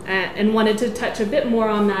 and wanted to touch a bit more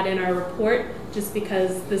on that in our report, just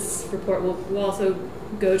because this report will also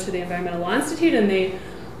go to the Environmental Law Institute, and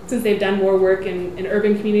since they've done more work in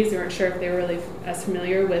urban communities, they weren't sure if they were really as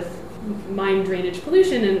familiar with mine drainage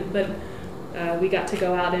pollution, but we got to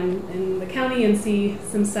go out in the county and see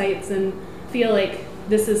some sites and feel like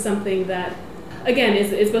this is something that, again,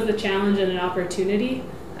 is both a challenge and an opportunity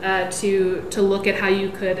to look at how you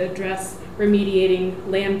could address remediating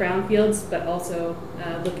land brownfields, but also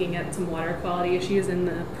looking at some water quality issues in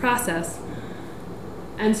the process.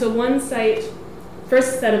 And so one site,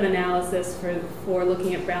 first set of analysis for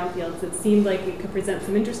looking at brownfields, it seemed like it could present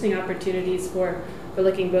some interesting opportunities for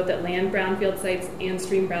looking both at land brownfield sites and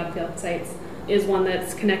stream brownfield sites, is one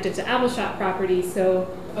that's connected to Appalshot property. So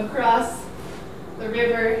across the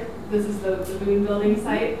river, this is the Boone Building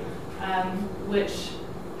site, which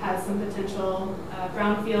has some potential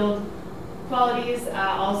brownfield qualities.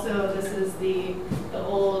 Also, this is the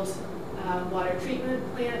old water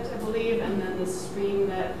treatment plant, I believe, and then the stream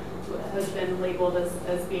that has been labeled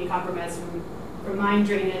as being compromised from mine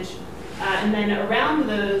drainage. And then around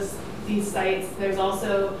these sites, there's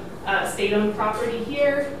also state-owned property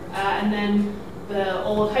here, and then the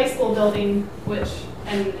old high school building,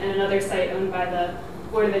 and another site owned by the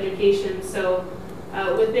Board of Education. So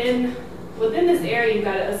within this area, you've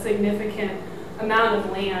got a significant amount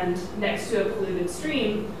of land next to a polluted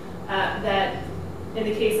stream that, in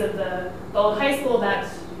the case of the old high school,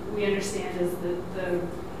 that we understand is the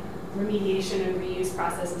remediation and reuse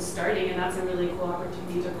process is starting, and that's a really cool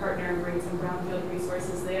opportunity to partner and bring some brownfield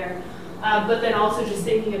resources there. But then also just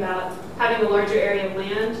thinking about having a larger area of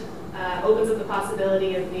land opens up the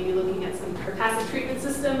possibility of maybe looking at some passive treatment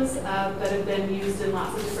systems that have been used in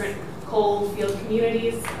lots of different coal field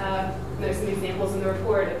communities. There's some examples in the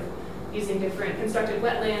report of using different constructed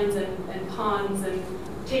wetlands and ponds and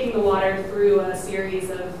taking the water through a series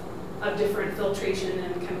of different filtration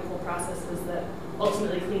and chemical processes that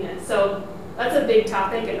ultimately clean it. So that's a big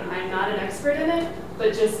topic, and I'm not an expert in it,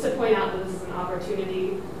 but just to point out that this is an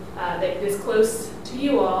opportunity that is close to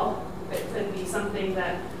you all. It could be something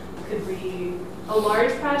that could be a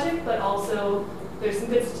large project, but also there's some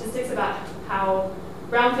good statistics about how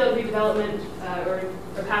brownfield redevelopment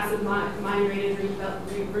or passive mine drainage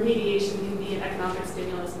remediation can be an economic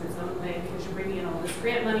stimulus in its own way, because you're bringing in all this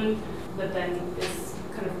grant money that then is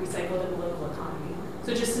kind of recycled in the local economy.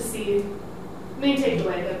 So just to see, main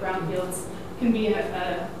takeaway that brownfields can be an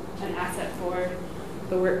asset for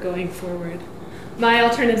the work going forward. My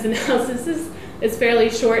alternatives analysis is fairly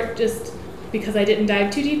short, just because I didn't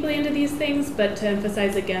dive too deeply into these things, but to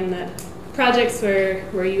emphasize again that projects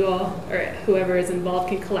where you all or whoever is involved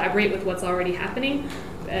can collaborate with what's already happening,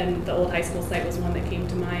 and the old high school site was one that came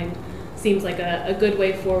to mind, seems like a good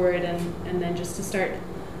way forward, and then just to start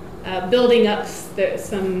building up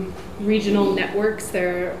some regional networks.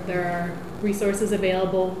 There are resources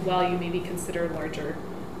available while you maybe consider larger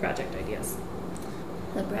project ideas.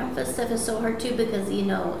 The brownfield stuff is so hard too because, you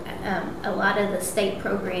know, a lot of the state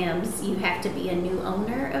programs, you have to be a new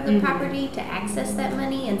owner of the property to access that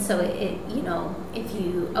money. And so it, you know, if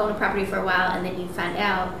you own a property for a while and then you find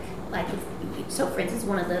out, like, so for instance,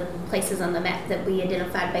 one of the places on the map that we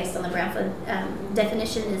identified based on the brownfield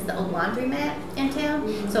definition is the old laundromat in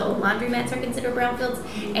town. So old laundromats are considered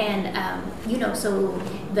brownfields. And, you know, so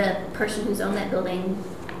the person who's owned that building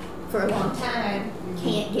for a long time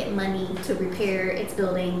can't get money to repair its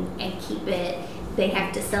building and keep it. They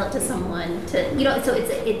have to sell it to someone to, you know, so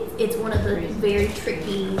it's one of the very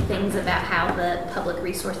tricky things about how the public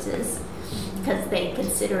resources, because they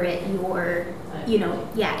consider it your, you know,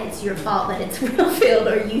 yeah, it's your fault that it's brownfield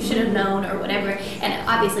or you should have known or whatever. And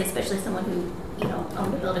obviously, especially someone who, you know,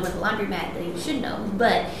 owned a building with a laundromat, they should know.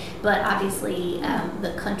 But obviously,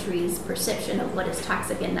 the country's perception of what is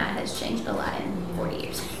toxic and not has changed a lot in 40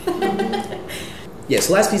 years. Yeah,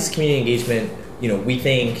 so last piece is community engagement. You know, we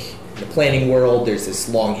think in the planning world, there's this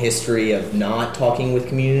long history of not talking with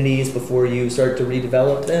communities before you start to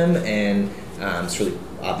redevelop them, and it's really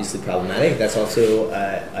obviously problematic. That's also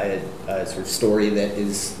a sort of story that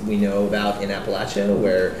we know about in Appalachia,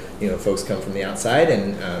 where, you know, folks come from the outside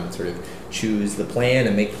and sort of choose the plan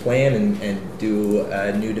and make the plan and do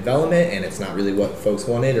a new development, and it's not really what folks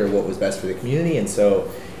wanted or what was best for the community. And so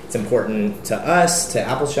it's important to us, to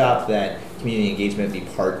Appalshop, that community engagement be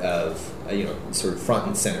part of, you know, sort of front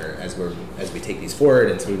and center as we take these forward.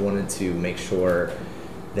 And so we wanted to make sure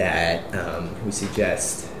that we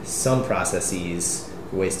suggest some processes,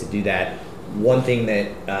 ways to do that. One thing that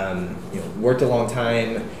you know, worked a long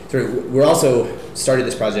time. We're also started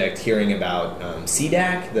this project hearing about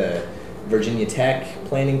CDAC, the Virginia Tech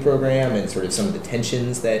planning program, and sort of some of the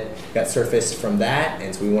tensions that got surfaced from that.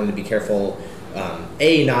 And so we wanted to be careful,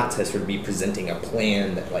 not to sort of be presenting a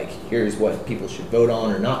plan that, like, here's what people should vote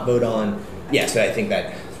on or not vote on. Yeah, so I think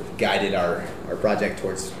that sort of guided our project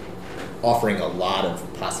towards offering a lot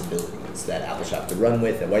of possibilities that Appalshop could run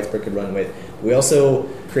with, that Whitesburg could run with. We also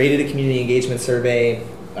created a community engagement survey.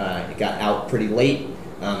 It got out pretty late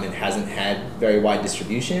and hasn't had very wide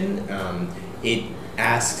distribution. It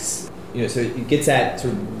asks, you know, so it gets at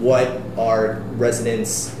sort of what are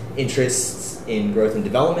residents' interests in growth and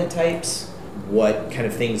development types, what kind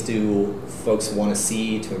of things do folks want to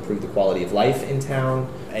see to improve the quality of life in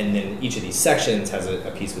town, and then each of these sections has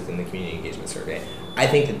a piece within the community engagement survey. I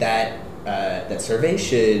think that survey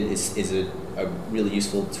is a really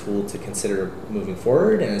useful tool to consider moving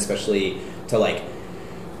forward, and especially to, like,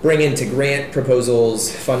 bring into grant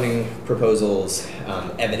proposals, funding proposals,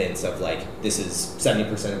 evidence of, like, this is 70%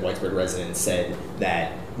 of Whitesburg residents said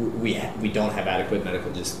that we don't have adequate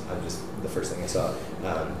medical, just the first thing I saw,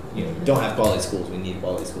 you know, don't have quality schools, we need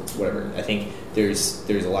quality schools, whatever. I think there's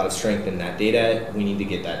a lot of strength in that data. We need to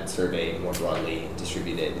get that survey more broadly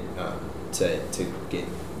distributed to get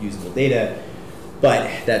usable data. But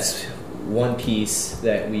that's one piece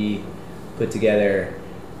that we put together.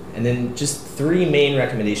 And then just three main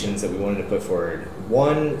recommendations that we wanted to put forward.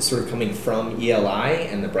 One, sort of coming from ELI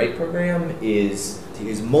and the BRIGHT program, is to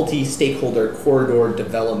use multi-stakeholder corridor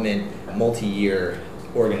development, multi-year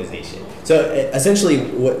organization. So essentially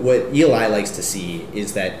what ELI likes to see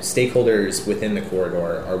is that stakeholders within the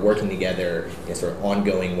corridor are working together in a sort of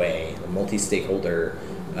ongoing way, a multi-stakeholder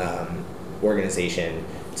organization,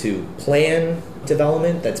 to plan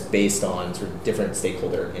development that's based on sort of different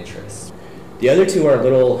stakeholder interests. The other two are a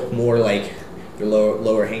little more like they're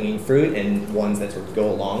lower hanging fruit, and ones that sort of go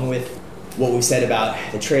along with what we've said about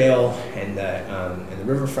the trail and the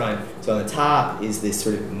riverfront. So on the top is this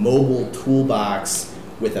sort of mobile toolbox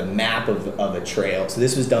with a map of a trail. So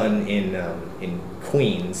this was done in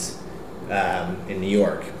Queens, in New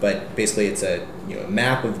York, but basically it's a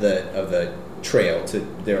map of the trail.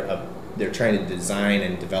 They're trying to design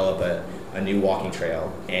and develop a new walking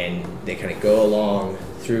trail, and they kind of go along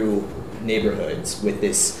through neighborhoods with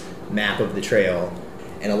this map of the trail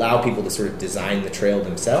and allow people to sort of design the trail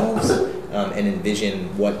themselves and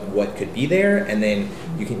envision what could be there, and then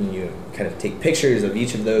you kind of take pictures of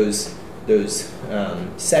each of those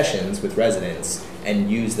sessions with residents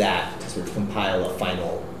and use that to sort of compile a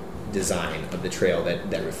final design of the trail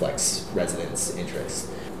that reflects residents'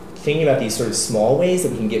 interests. Thinking about these sort of small ways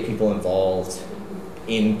that we can get people involved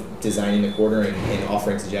in designing the corridor and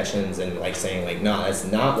offering suggestions and like saying like, no, that's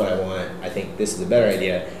not what I want, I think this is a better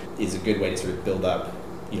idea, is a good way to sort of build up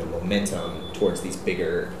momentum towards these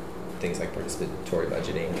bigger things like participatory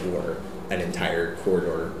budgeting or an entire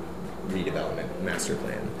corridor redevelopment master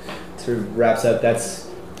plan. Sort of wraps up, that's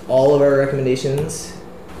all of our recommendations.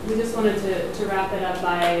 We just wanted to wrap it up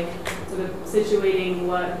by sort of situating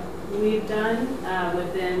what we've done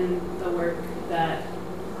within the work that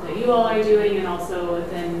you all are doing, and also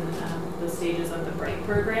within the stages of the BRIGHT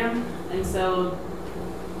program. And so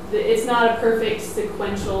it's not a perfect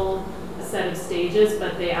sequential set of stages,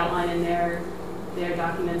 but they outline in their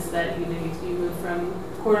documents that you move from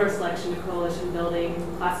corridor selection to coalition building,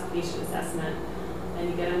 classification assessment, and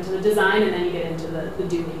you get into the design, and then you get into the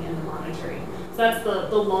doing and the monitoring. So that's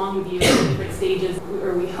the long view of different stages,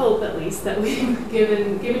 or we hope at least that we've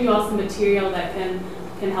given you all some material that can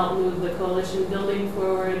help move the coalition building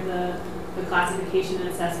forward, the classification and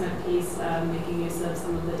assessment piece, making use of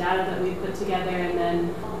some of the data that we've put together, and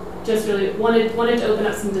then just really wanted to open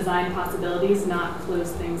up some design possibilities, not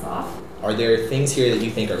close things off. Are there things here that you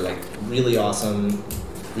think are like really awesome,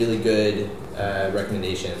 really good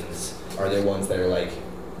recommendations? Are there ones that are like,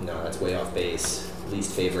 no, that's way off base,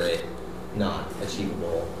 least favorite, not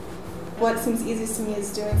achievable? What seems easiest to me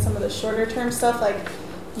is doing some of the shorter term stuff, like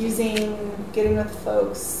getting with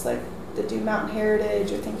folks like that do Mountain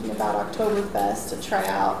Heritage or thinking about Oktoberfest to try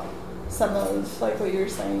out some of like what you were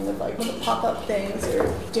saying of like the pop-up things, or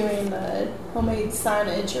doing the homemade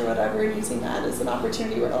signage or whatever, and using that as an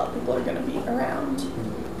opportunity where a lot of people are going to be around to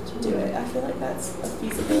do it. I feel like that's a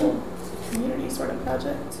feasible community sort of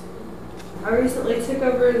project. I recently took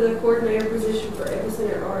over the coordinator position for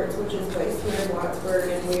Epicenter Arts, which is based here in Whitesburg,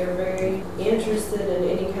 and we are very interested in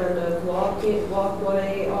any kind of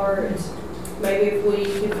walkway art. Maybe if we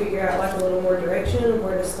could figure out like a little more direction of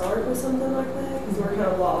where to start with something like that, because we're kind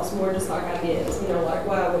of lost, more just like ideas, like,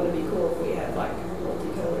 wow, wouldn't it be cool if we had like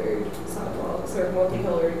multicolored sidewalks or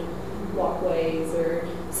multicolored walkways or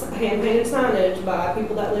hand-painted signage by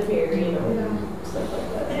people that live here, stuff like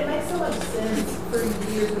that. And it makes so much sense. For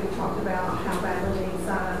years we've talked about how badly we need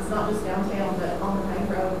signs, not just downtown, but on the main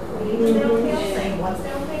road leading to downtown, saying what's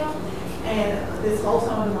downtown. And this whole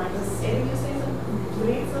time I'm like, the city just needs we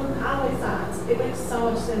need some highway signs. It makes so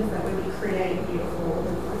much sense that we would create beautiful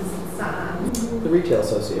signs. The Retail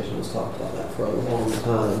Association has talked about that for a long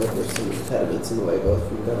time, but there's some impediments in the way, both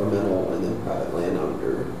from governmental and then private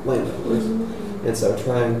landowners. Mm-hmm. And so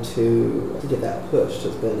trying to get that pushed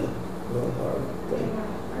has been a really hard thing.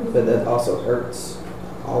 But that also hurts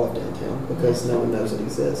all of downtown because no one knows it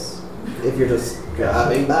exists if you're just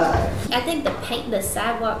driving by. I think the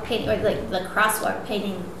sidewalk painting, or like the crosswalk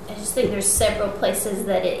painting, I just think there's several places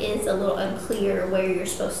that it is a little unclear where you're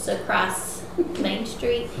supposed to cross Main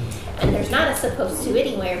Street, and there's not a supposed to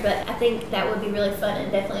anywhere, but I think that would be really fun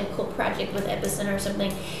and definitely a cool project with Epicenter or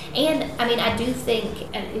something. And I mean, I do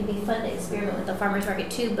think it'd be fun to experiment with the farmers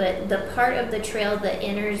market too, but the part of the trail that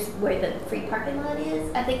enters where the free parking lot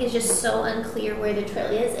is, I think is just so unclear where the trail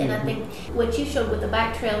is. And I think what you showed with the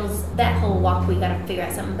bike trails, that whole walk, we got to figure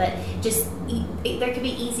out something, but just there could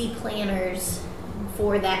be easy planners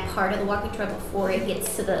for that part of the walking trail before it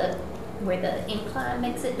gets to where the incline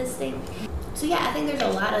makes it distinct. So yeah, I think there's a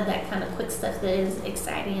lot of that kind of quick stuff that is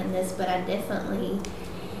exciting in this, but I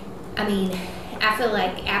feel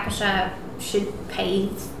like Appalachia should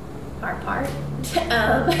pave our part.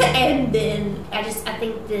 And then I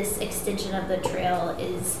think this extension of the trail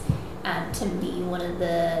is, to me, one of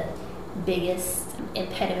the biggest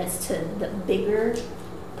impediments to the bigger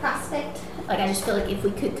prospect. Like, I just feel like if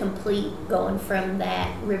we could complete going from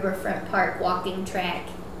that Riverfront Park walking track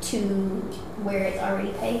to where it's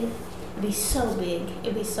already paved, it'd be so big,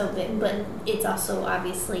 but it's also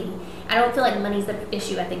obviously, I don't feel like money's the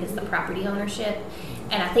issue. I think it's the property ownership,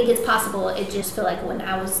 and I think it's possible. It just feel like when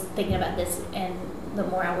I was thinking about this, and the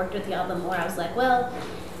more I worked with y'all, the more I was like, well,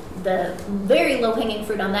 the very low-hanging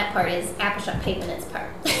fruit on that part is Appalachia paving its part.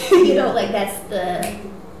 That's the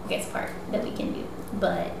biggest part that we can do.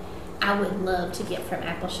 But I would love to get from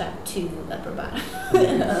Appalachia to Upper Bottom.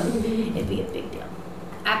 It'd be a big deal.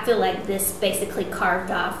 I feel like this basically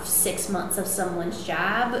carved off 6 months of someone's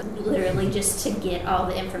job, literally just to get all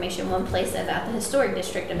the information in one place about the historic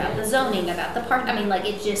district, about the zoning, about the park. You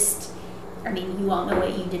all know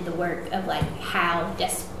it. You did the work of how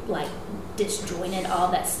disjointed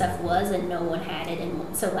all that stuff was, and no one had it.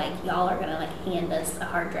 And so y'all are gonna hand us a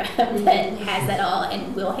hard drive that has that all,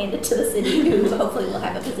 and we'll hand it to the city, who hopefully will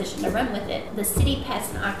have a position to run with it. The city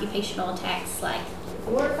passed an occupational tax 4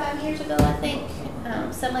 or 5 years ago, I think.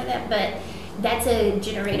 Something like that, but that's a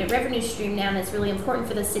generated revenue stream now, and it's really important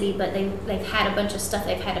for the city, but they've had a bunch of stuff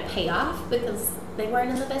they've had to pay off because they weren't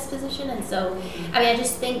in the best position. And so I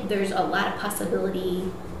just think there's a lot of possibility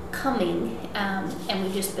coming, and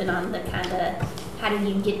we've just been on the kind of how do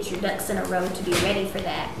you get your ducks in a row to be ready for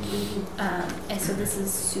that. And so this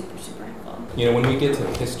is super, super helpful. You know, when we get to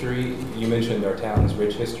history, you mentioned our town's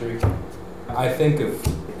rich history. I think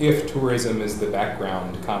if tourism is the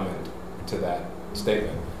background comment to that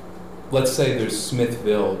statement, let's say there's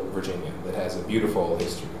Smithville, Virginia, that has a beautiful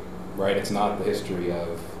history, right? It's not the history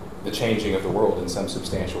of the changing of the world in some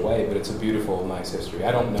substantial way, but it's a beautiful, nice history.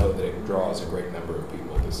 I don't know that it draws a great number of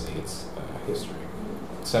people to see its history.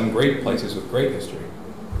 Some great places with great history,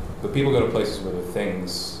 but people go to places where the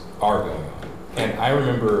things are going on. And I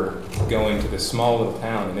remember going to this small little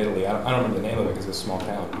town in Italy. I don't remember the name of it because it's a small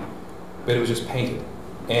town, but it was just painted.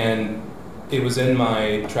 And it was in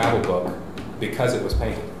my travel book because it was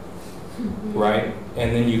painted, right?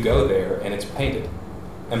 And then you go there and it's painted.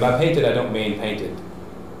 And by painted, I don't mean painted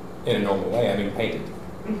in a normal way. I mean painted.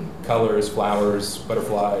 Colors, flowers,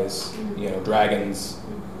 butterflies, dragons.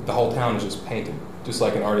 The whole town is just painted. Just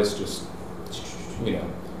like an artist just,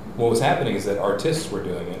 What was happening is that artists were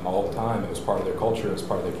doing it all the time. It was part of their culture. It was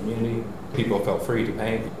part of their community. People felt free to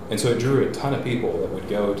paint. And so it drew a ton of people that would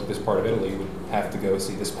go to this part of Italy, would have to go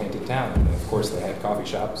see this painted town. And of course, they had coffee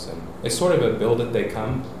shops. And it's sort of a build it, they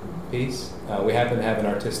come piece. We happen to have an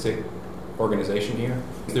artistic organization here.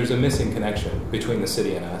 There's a missing connection between the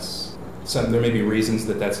city and us. There may be reasons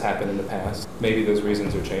that that's happened in the past. Maybe those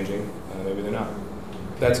reasons are changing. Maybe they're not.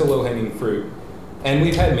 That's a low-hanging fruit. And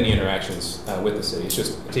we've had many interactions with the city. It's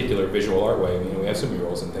just a particular visual art way. We have some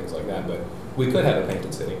murals and things like that, but we could have a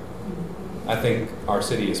painted city. I think our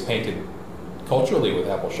city is painted culturally with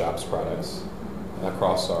Apple Shops products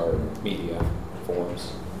across our media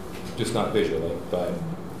forms, just not visually, but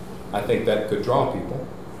I think that could draw people.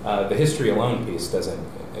 The history alone piece doesn't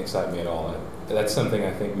excite me at all. That's something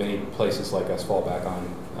I think many places like us fall back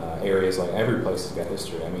on. Areas like every place has got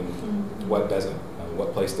history. I mean, what doesn't?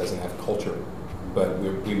 What place doesn't have culture? But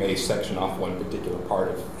we may section off one particular part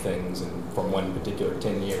of things and from one particular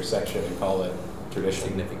 10-year section and call it tradition.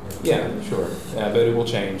 Significant. Yeah, sure. But it will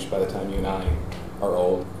change by the time you and I are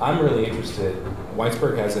old. I'm really interested.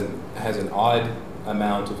 Whitesburg has an odd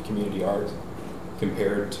amount of community art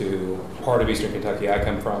compared to part of Eastern Kentucky I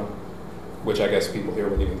come from, which I guess people here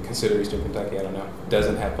would even consider Eastern Kentucky, I don't know.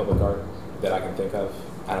 Doesn't have public art that I can think of.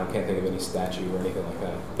 Can't think of any statue or anything like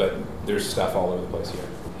that. But there's stuff all over the place here.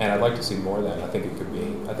 And I'd like to see more of that. I think that could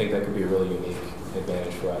be a really unique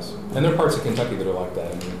advantage for us. And there are parts of Kentucky that are like that.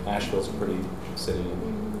 I mean, Asheville's a pretty city,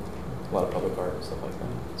 and a lot of public art and stuff like that.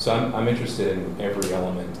 So I'm interested in every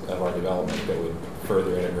element of our development that would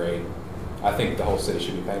further integrate. I think the whole city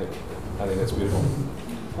should be painted. I think that's beautiful.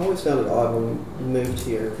 I always found it odd when we moved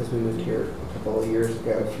here, because we moved here a couple of years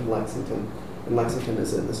ago from Lexington. And Lexington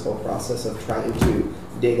is in this whole process of trying to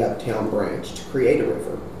dig up Town Branch to create a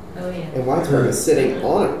river. Oh, yeah. And Whitesburg is sitting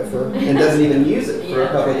on a river and doesn't even use it for a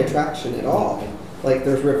public attraction at all. Like,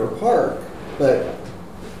 there's River Park, but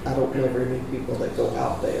I don't know very many people that go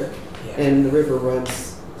out there. Yeah. And the river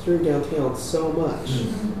runs through downtown so much,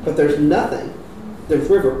 but there's nothing. There's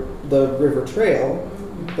the river trail,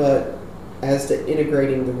 but as to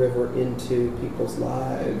integrating the river into people's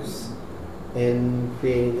lives and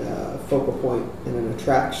creating a focal point and an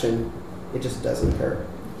attraction, it just doesn't occur.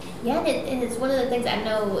 Yeah, and it's one of the things I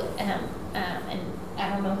know, and I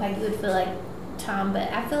don't know how you would feel like, Tom,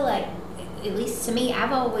 but I feel like, at least to me,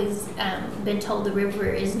 I've always been told the river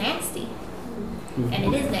is nasty, and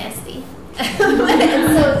it is nasty. And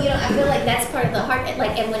so, I feel like that's part of the heart.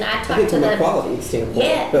 Like, and when I talk to from the a quality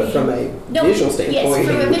standpoint, but from a visual standpoint, yes,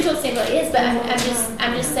 from a visual standpoint, it is. But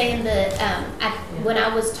I'm just saying that when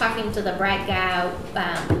I was talking to the Bright guy,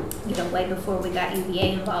 way before we got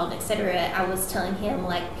UVA involved, etc., I was telling him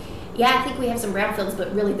like, yeah, I think we have some brownfields,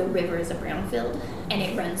 but really the river is a brownfield, and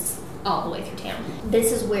it runs all the way through town.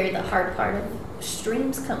 This is where the hard part of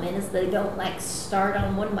streams come in, is they don't like start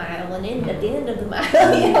on 1 mile and end at the end of the mile,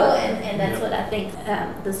 and that's what I think,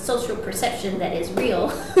 the social perception that is real.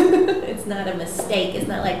 It's not a mistake. It's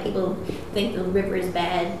not like people think the river is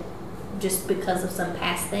bad just because of some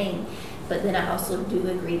past thing. But then I also do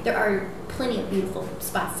agree there are plenty of beautiful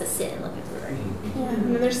spots to sit and look at the river. Yeah, I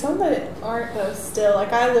mean, there's some that aren't though still.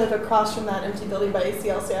 Like, I live across from that empty building by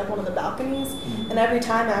ACLC. I have one of the balconies, and every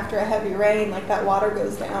time after a heavy rain, like, that water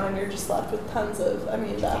goes down and you're just left with tons of,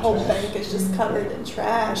 that whole bank is just covered in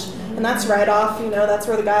trash. And that's right off, that's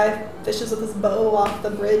where the guy fishes with his bow off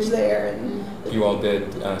the bridge there. And you all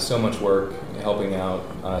did so much work helping out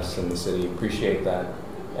us in the city. Appreciate that.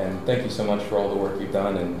 And thank you so much for all the work you've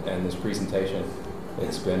done and this presentation.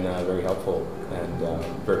 It's been very helpful and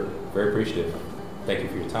very, very appreciative. Thank you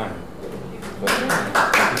for your time.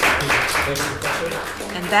 Thank you.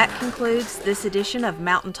 And that concludes this edition of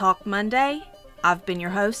Mountain Talk Monday. I've been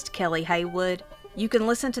your host, Kelly Haywood. You can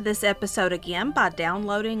listen to this episode again by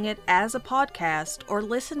downloading it as a podcast or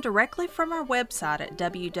listen directly from our website at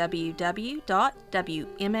www.wmmt.org.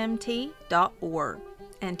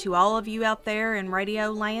 And to all of you out there in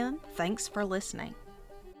Radio Land, thanks for listening.